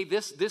 hey,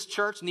 this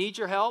church needs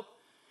your help,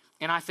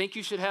 and I think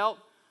you should help.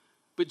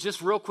 But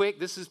just real quick,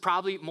 this is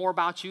probably more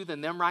about you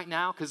than them right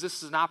now, because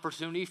this is an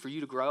opportunity for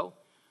you to grow.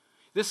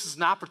 This is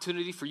an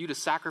opportunity for you to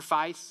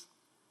sacrifice.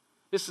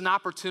 This is an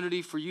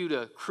opportunity for you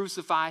to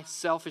crucify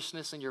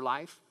selfishness in your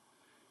life.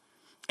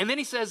 And then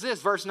he says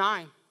this, verse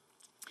 9.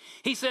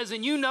 He says,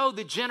 and you know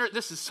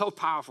this is so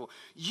powerful.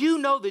 You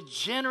know the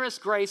generous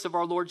grace of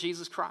our Lord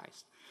Jesus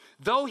Christ.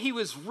 Though he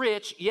was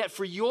rich, yet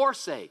for your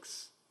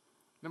sakes.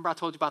 Remember I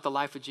told you about the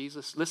life of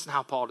Jesus? Listen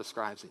how Paul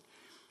describes it.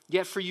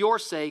 Yet for your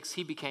sakes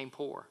he became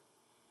poor,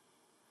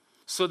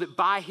 so that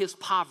by his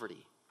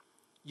poverty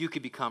you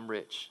could become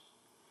rich.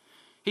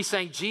 He's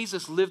saying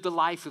Jesus lived a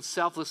life of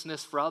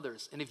selflessness for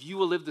others. And if you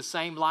will live the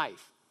same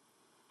life,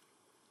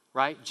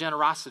 right?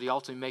 Generosity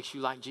ultimately makes you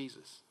like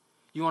Jesus.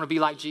 You want to be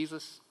like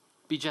Jesus?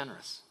 Be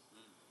generous.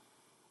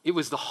 It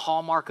was the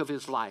hallmark of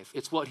his life.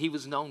 It's what he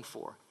was known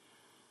for.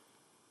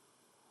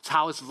 It's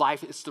how his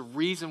life, it's the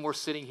reason we're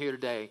sitting here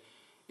today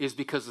is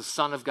because the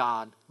Son of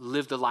God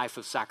lived a life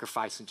of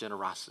sacrifice and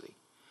generosity.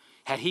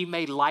 Had he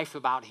made life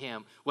about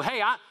him, well,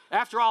 hey,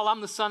 after all,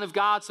 I'm the Son of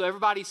God, so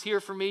everybody's here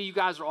for me. You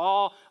guys are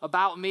all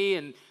about me,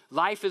 and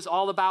life is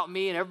all about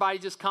me, and everybody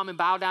just come and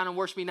bow down and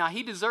worship me. Now,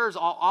 he deserves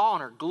all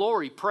honor,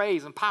 glory,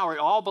 praise, and power. It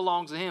all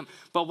belongs to him.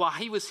 But while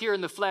he was here in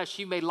the flesh,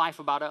 he made life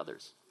about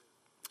others.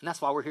 And that's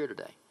why we're here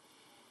today,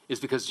 is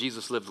because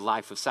Jesus lived a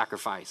life of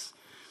sacrifice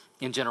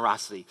and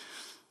generosity.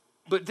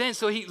 But then,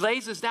 so he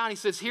lays this down. He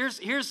says,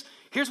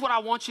 here's what I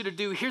want you to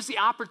do. Here's the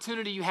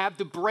opportunity you have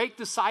to break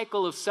the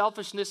cycle of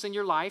selfishness in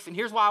your life. And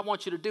here's why I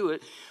want you to do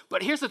it.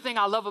 But here's the thing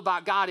I love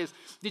about God is,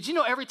 did you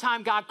know every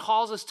time God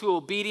calls us to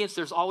obedience,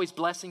 there's always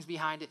blessings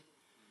behind it?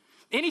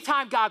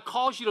 Anytime God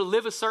calls you to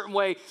live a certain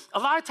way, a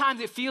lot of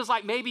times it feels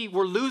like maybe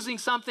we're losing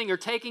something or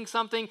taking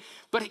something.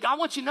 But I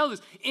want you to know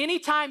this.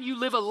 Anytime you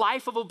live a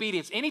life of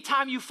obedience,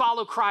 anytime you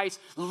follow Christ,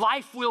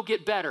 life will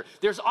get better.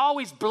 There's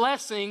always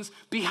blessings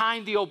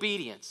behind the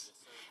obedience.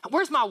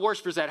 Where's my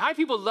worshipers at? How many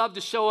people love to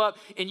show up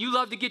and you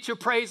love to get your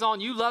praise on?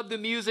 You love the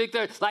music.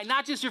 They're like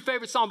not just your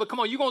favorite song, but come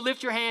on, you're going to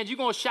lift your hands. You're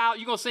going to shout.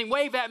 You're going to sing.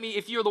 Wave at me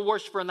if you're the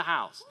worshiper in the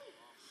house.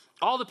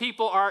 All the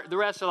people are, the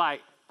rest are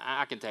like,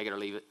 I can take it or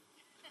leave it.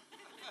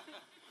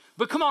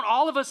 But come on,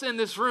 all of us in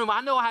this room,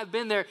 I know I have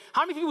been there.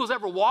 How many people has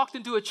ever walked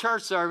into a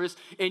church service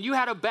and you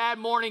had a bad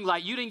morning,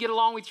 like you didn't get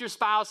along with your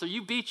spouse or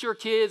you beat your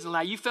kids and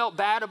like you felt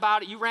bad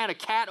about it. You ran a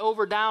cat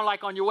over down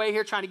like on your way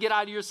here trying to get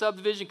out of your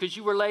subdivision because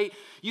you were late.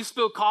 You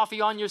spilled coffee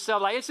on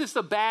yourself. Like it's just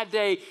a bad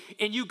day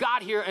and you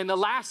got here and the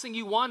last thing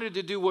you wanted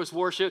to do was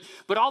worship.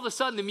 But all of a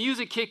sudden the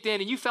music kicked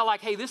in and you felt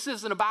like, hey, this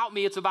isn't about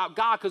me. It's about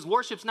God because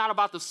worship's not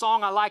about the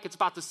song I like. It's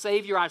about the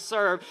Savior I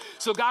serve.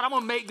 So God, I'm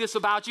going to make this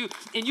about you.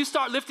 And you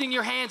start lifting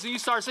your hands and you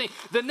start saying,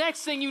 the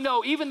next thing you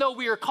know, even though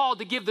we are called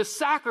to give the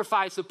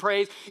sacrifice of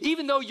praise,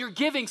 even though you're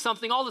giving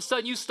something, all of a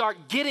sudden you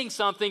start getting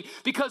something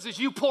because as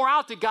you pour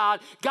out to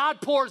God,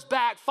 God pours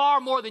back far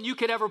more than you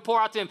could ever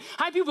pour out to him.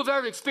 How many people have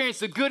ever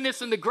experienced the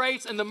goodness and the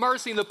grace and the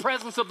mercy and the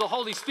presence of the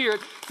Holy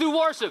Spirit through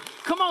worship?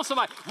 Come on,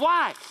 somebody.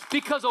 Why?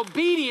 Because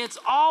obedience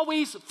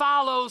always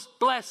follows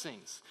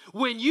blessings.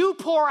 When you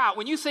pour out,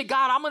 when you say,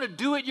 God, I'm going to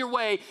do it your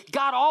way,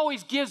 God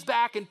always gives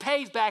back and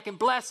pays back and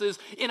blesses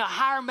in a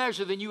higher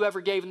measure than you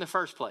ever gave in the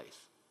first place.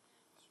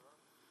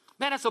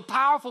 Man, that's a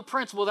powerful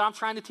principle that I'm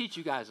trying to teach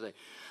you guys today.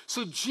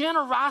 So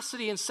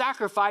generosity and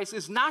sacrifice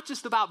is not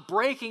just about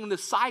breaking the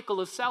cycle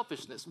of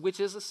selfishness, which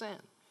is a sin,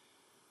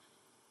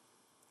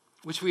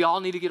 which we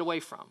all need to get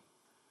away from,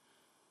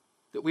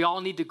 that we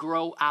all need to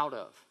grow out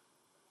of.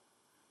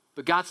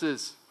 But God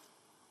says,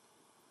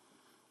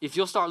 if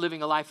you'll start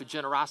living a life of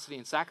generosity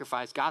and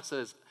sacrifice, God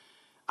says,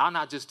 I'll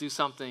not just do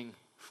something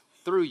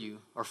through you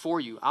or for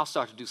you, I'll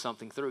start to do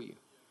something through you.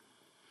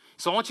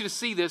 So I want you to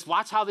see this.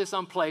 Watch how this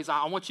unplays.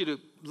 I want you to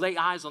lay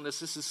eyes on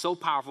this. This is so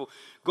powerful.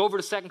 Go over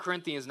to 2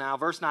 Corinthians now,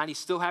 verse 9. He's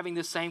still having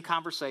this same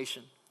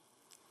conversation.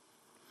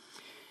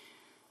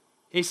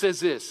 He says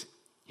this.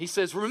 He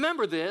says,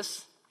 remember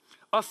this.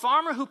 A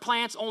farmer who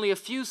plants only a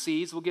few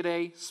seeds will get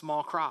a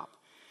small crop.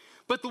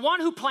 But the one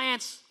who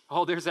plants,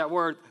 oh, there's that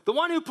word. The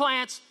one who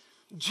plants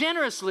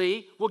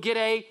generously will get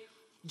a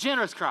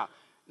generous crop.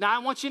 Now, I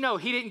want you to know,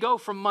 he didn't go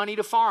from money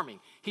to farming.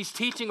 He's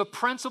teaching a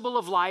principle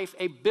of life,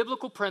 a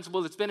biblical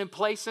principle that's been in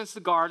place since the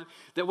garden,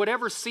 that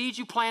whatever seeds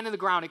you plant in the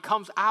ground, it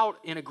comes out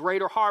in a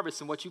greater harvest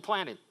than what you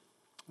planted.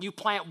 You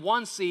plant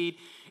one seed,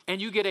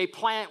 and you get a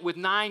plant with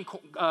 9,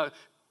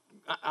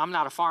 I'm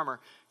not a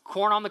farmer,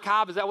 corn on the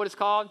cob, is that what it's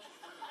called?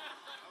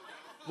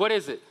 What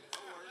is it?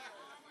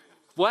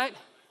 What?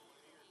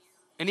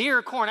 An ear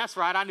of corn, that's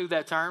right, I knew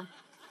that term.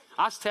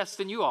 I was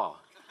testing you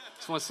all.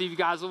 Just want to see if you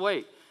guys will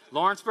wait.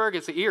 Lawrenceburg,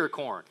 it's an ear of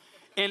corn.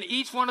 And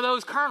each one of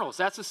those kernels,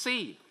 that's a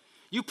seed.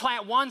 You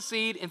plant one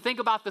seed and think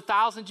about the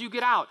thousands you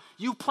get out.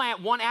 You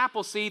plant one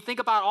apple seed, think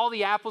about all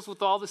the apples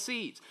with all the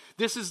seeds.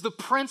 This is the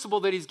principle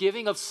that he's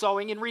giving of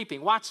sowing and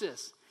reaping. Watch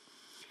this.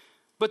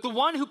 But the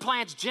one who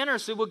plants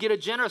generously will get a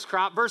generous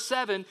crop. Verse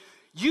 7,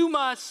 you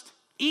must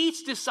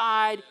each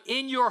decide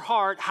in your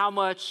heart how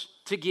much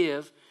to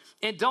give,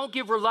 and don't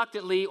give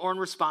reluctantly or in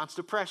response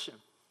to pressure.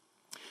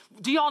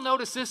 Do y'all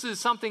notice this is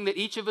something that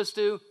each of us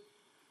do?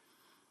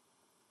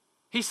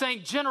 He's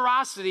saying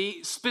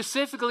generosity,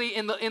 specifically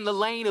in the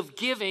lane of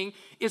giving,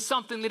 is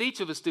something that each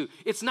of us do.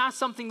 It's not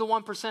something the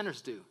 1%ers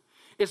do.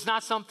 It's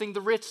not something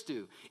the rich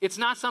do. It's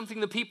not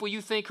something the people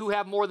you think who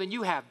have more than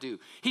you have do.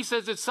 He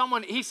says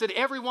he said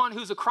everyone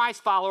who's a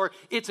Christ follower,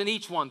 it's an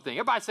each one thing.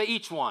 Everybody say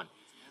each one.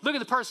 Look at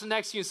the person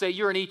next to you and say,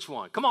 you're an each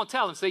one. Come on,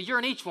 tell them, say, you're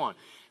an each one.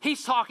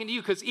 He's talking to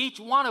you because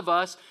each one of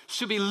us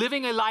should be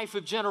living a life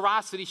of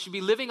generosity, should be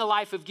living a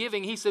life of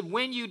giving. He said,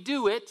 when you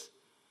do it,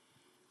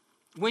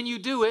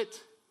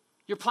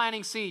 you're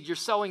planting seed, you're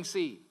sowing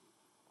seed.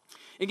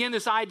 Again,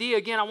 this idea,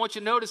 again, I want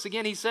you to notice,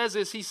 again, he says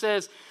this, he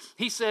says,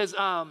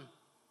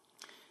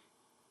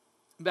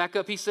 back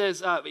up, he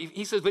says,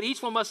 but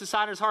each one must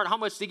decide in his heart how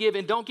much to give,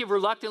 and don't give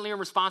reluctantly in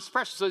response to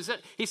pressure. So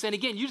he's saying,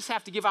 again, you just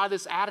have to give out of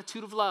this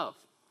attitude of love.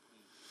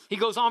 He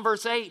goes on,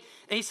 verse 8,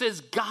 and he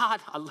says, God,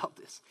 I love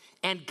this,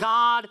 And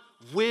God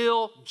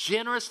will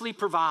generously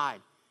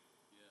provide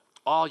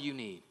all you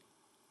need.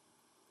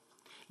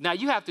 Now,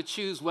 you have to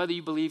choose whether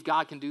you believe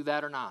God can do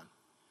that or not.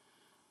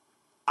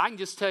 I can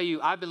just tell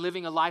you, I've been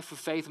living a life of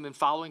faith and been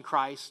following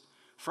Christ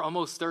for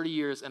almost 30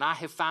 years, and I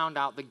have found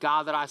out the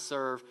God that I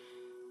serve,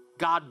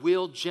 God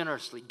will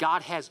generously,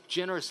 God has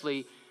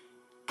generously,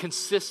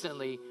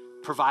 consistently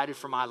provided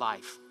for my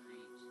life.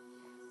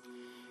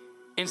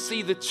 And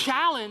see, the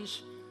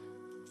challenge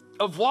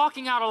of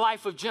walking out a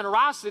life of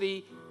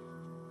generosity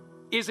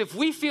is if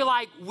we feel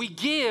like we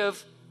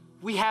give,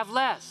 we have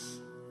less.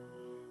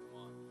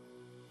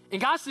 And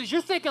God says,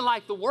 you're thinking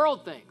like the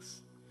world thinks.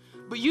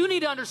 But you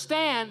need to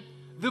understand,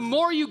 the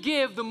more you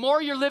give, the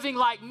more you're living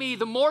like me,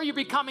 the more you're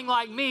becoming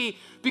like me,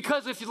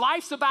 because if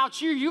life's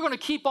about you, you're going to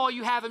keep all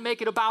you have and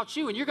make it about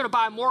you. And you're going to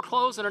buy more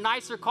clothes and a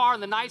nicer car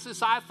and the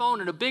nicest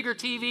iPhone and a bigger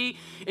TV.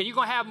 And you're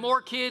going to have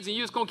more kids and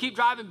you're just going to keep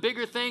driving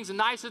bigger things and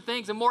nicer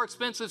things and more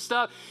expensive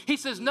stuff. He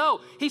says,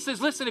 no. He says,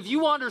 listen, if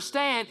you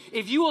understand,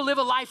 if you will live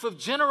a life of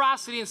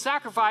generosity and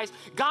sacrifice,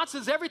 God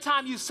says every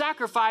time you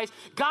sacrifice,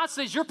 God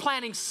says you're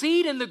planting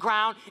seed in the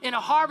ground and a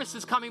harvest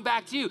is coming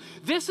back to you.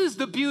 This is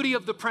the beauty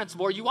of the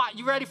principle. Are you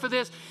ready for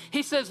this?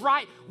 He says,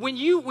 right, when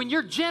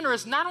you're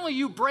generous, not only are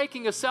you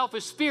breaking a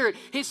selfish spirit,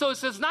 so it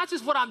says not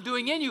just what I'm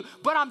doing in you,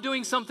 but I'm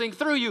doing something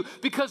through you,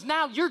 because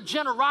now your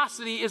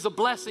generosity is a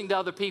blessing to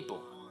other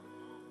people.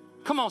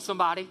 Come on,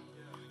 somebody.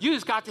 You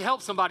just got to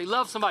help somebody,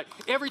 love somebody.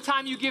 Every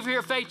time you give here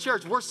at Faith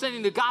Church, we're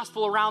sending the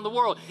gospel around the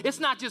world. It's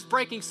not just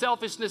breaking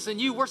selfishness in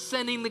you, we're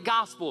sending the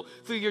gospel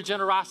through your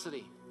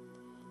generosity.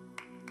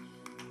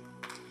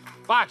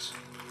 Watch.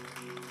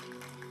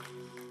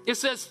 It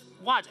says,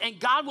 watch, and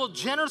God will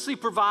generously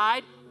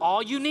provide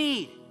all you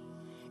need.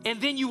 And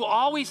then you will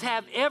always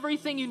have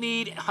everything you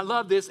need, I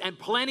love this, and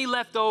plenty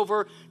left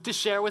over to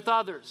share with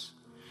others.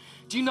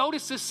 Do you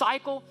notice this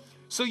cycle?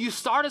 So you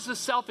start as a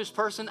selfish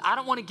person. I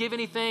don't want to give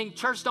anything.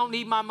 Church don't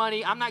need my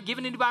money. I'm not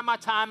giving anybody my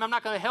time. I'm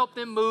not going to help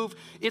them move.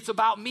 It's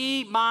about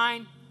me,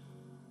 mine,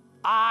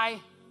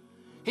 I.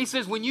 He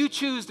says when you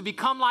choose to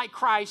become like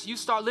Christ, you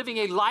start living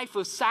a life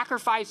of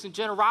sacrifice and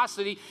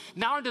generosity.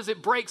 Not only does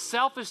it break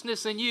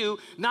selfishness in you,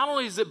 not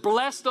only does it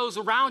bless those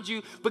around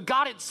you, but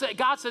God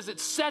says it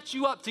sets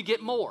you up to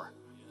get more.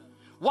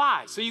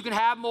 Why? So you can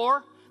have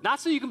more, not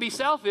so you can be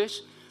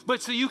selfish,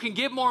 but so you can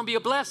give more and be a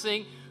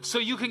blessing, so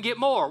you can get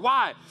more.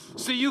 Why?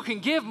 So you can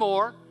give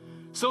more,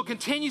 so it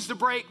continues to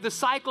break the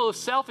cycle of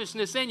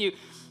selfishness in you.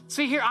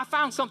 See here, I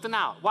found something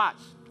out. Watch.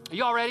 Are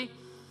you all ready?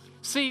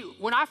 See,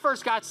 when I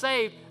first got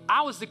saved,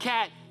 I was the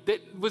cat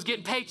that was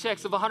getting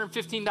paychecks of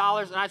 $115,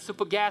 and I used to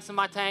put gas in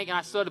my tank, and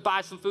I started to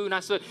buy some food,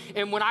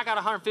 and when I got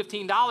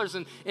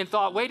 $115 and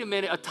thought, wait a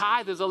minute, a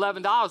tithe is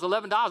 $11.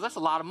 $11, that's a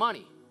lot of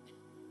money.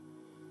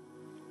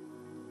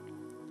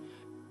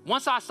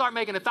 Once I start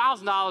making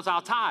 $1,000,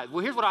 I'll tithe.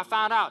 Well, here's what I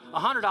found out.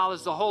 $100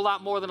 is a whole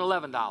lot more than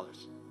 $11.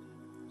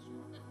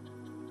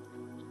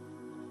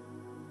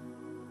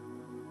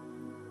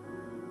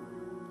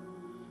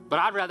 But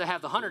I'd rather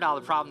have the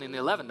 $100 problem than the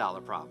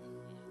 $11 problem.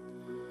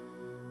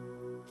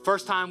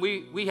 First time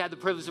we had the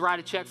privilege to write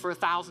a check for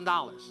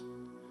 $1,000,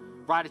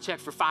 write a check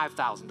for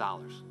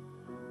 $5,000,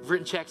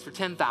 written checks for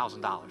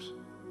 $10,000.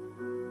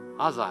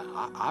 I was like,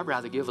 I'd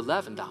rather give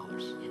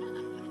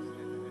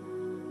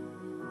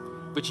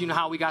 $11. But you know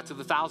how we got to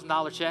the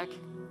 $1,000 check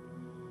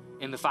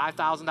and the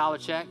 $5,000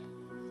 check?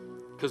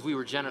 Because we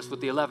were generous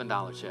with the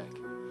 $11 check.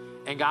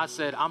 And God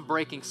said, I'm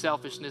breaking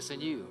selfishness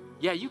in you.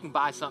 Yeah, you can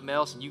buy something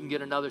else and you can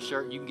get another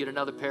shirt and you can get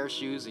another pair of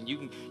shoes and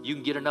you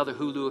can get another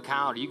Hulu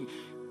account.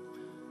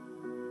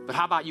 But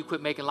how about you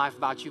quit making life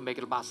about you, make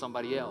it about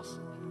somebody else?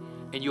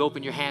 And you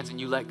open your hands and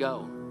you let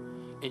go.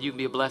 And you can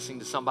be a blessing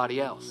to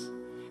somebody else.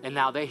 And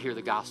now they hear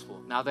the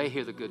gospel. Now they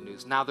hear the good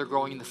news. Now they're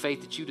growing in the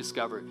faith that you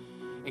discovered.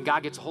 And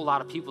God gets a whole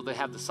lot of people that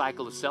have the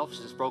cycle of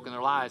selfishness broken in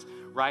their lives,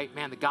 right?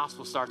 Man, the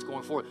gospel starts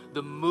going forward.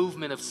 The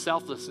movement of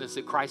selflessness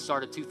that Christ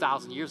started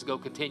 2,000 years ago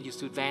continues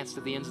to advance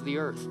to the ends of the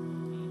earth.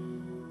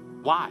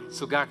 Why?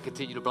 So God can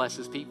continue to bless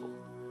his people.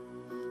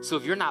 So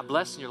if you're not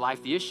blessed in your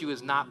life, the issue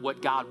is not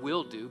what God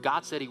will do.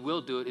 God said he will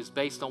do it. It's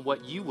based on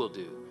what you will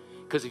do.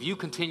 Because if you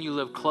continue to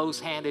live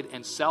close-handed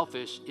and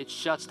selfish, it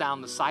shuts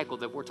down the cycle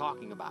that we're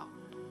talking about.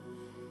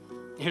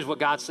 Here's what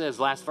God says,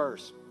 last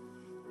verse.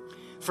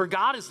 For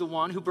God is the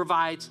one who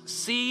provides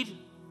seed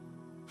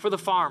for the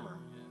farmer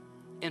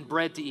and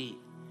bread to eat.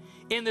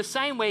 In the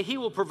same way, he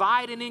will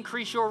provide and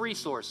increase your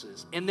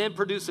resources and then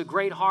produce a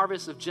great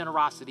harvest of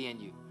generosity in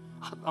you.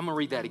 I'm going to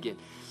read that again.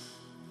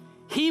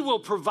 He will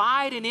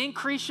provide and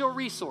increase your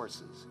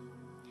resources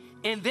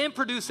and then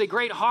produce a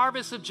great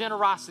harvest of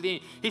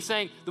generosity. He's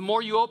saying, the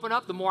more you open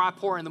up, the more I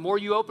pour in. The more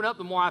you open up,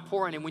 the more I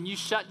pour in. And when you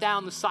shut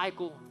down the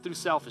cycle through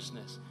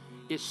selfishness,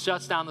 it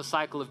shuts down the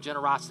cycle of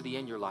generosity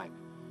in your life.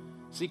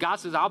 See, God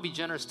says, I'll be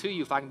generous to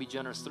you if I can be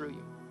generous through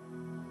you.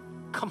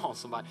 Come on,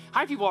 somebody.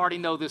 How many people already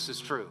know this is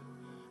true?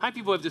 How many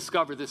people have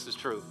discovered this is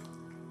true?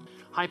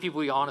 How many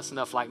people are honest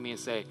enough like me and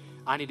say,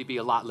 I need to be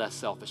a lot less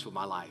selfish with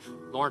my life?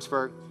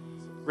 Lawrenceburg,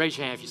 raise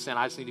your hand if you said,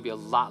 I just need to be a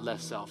lot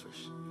less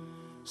selfish.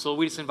 So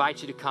we just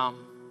invite you to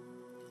come.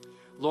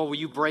 Lord, will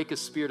you break a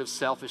spirit of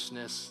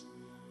selfishness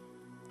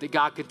that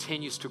God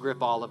continues to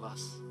grip all of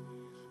us?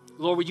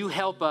 Lord, will you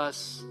help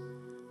us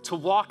to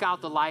walk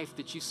out the life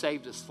that you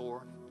saved us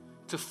for,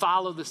 to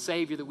follow the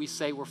Savior that we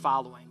say we're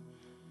following,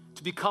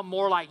 to become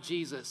more like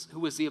Jesus, who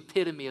was the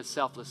epitome of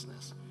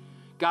selflessness.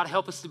 God,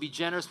 help us to be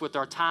generous with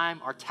our time,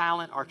 our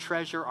talent, our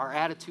treasure, our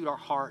attitude, our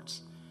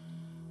hearts,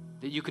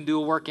 that you can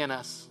do a work in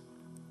us,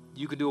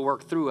 you can do a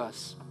work through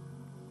us,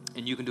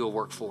 and you can do a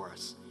work for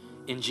us.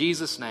 In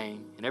Jesus'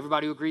 name, and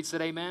everybody who agreed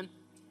said amen.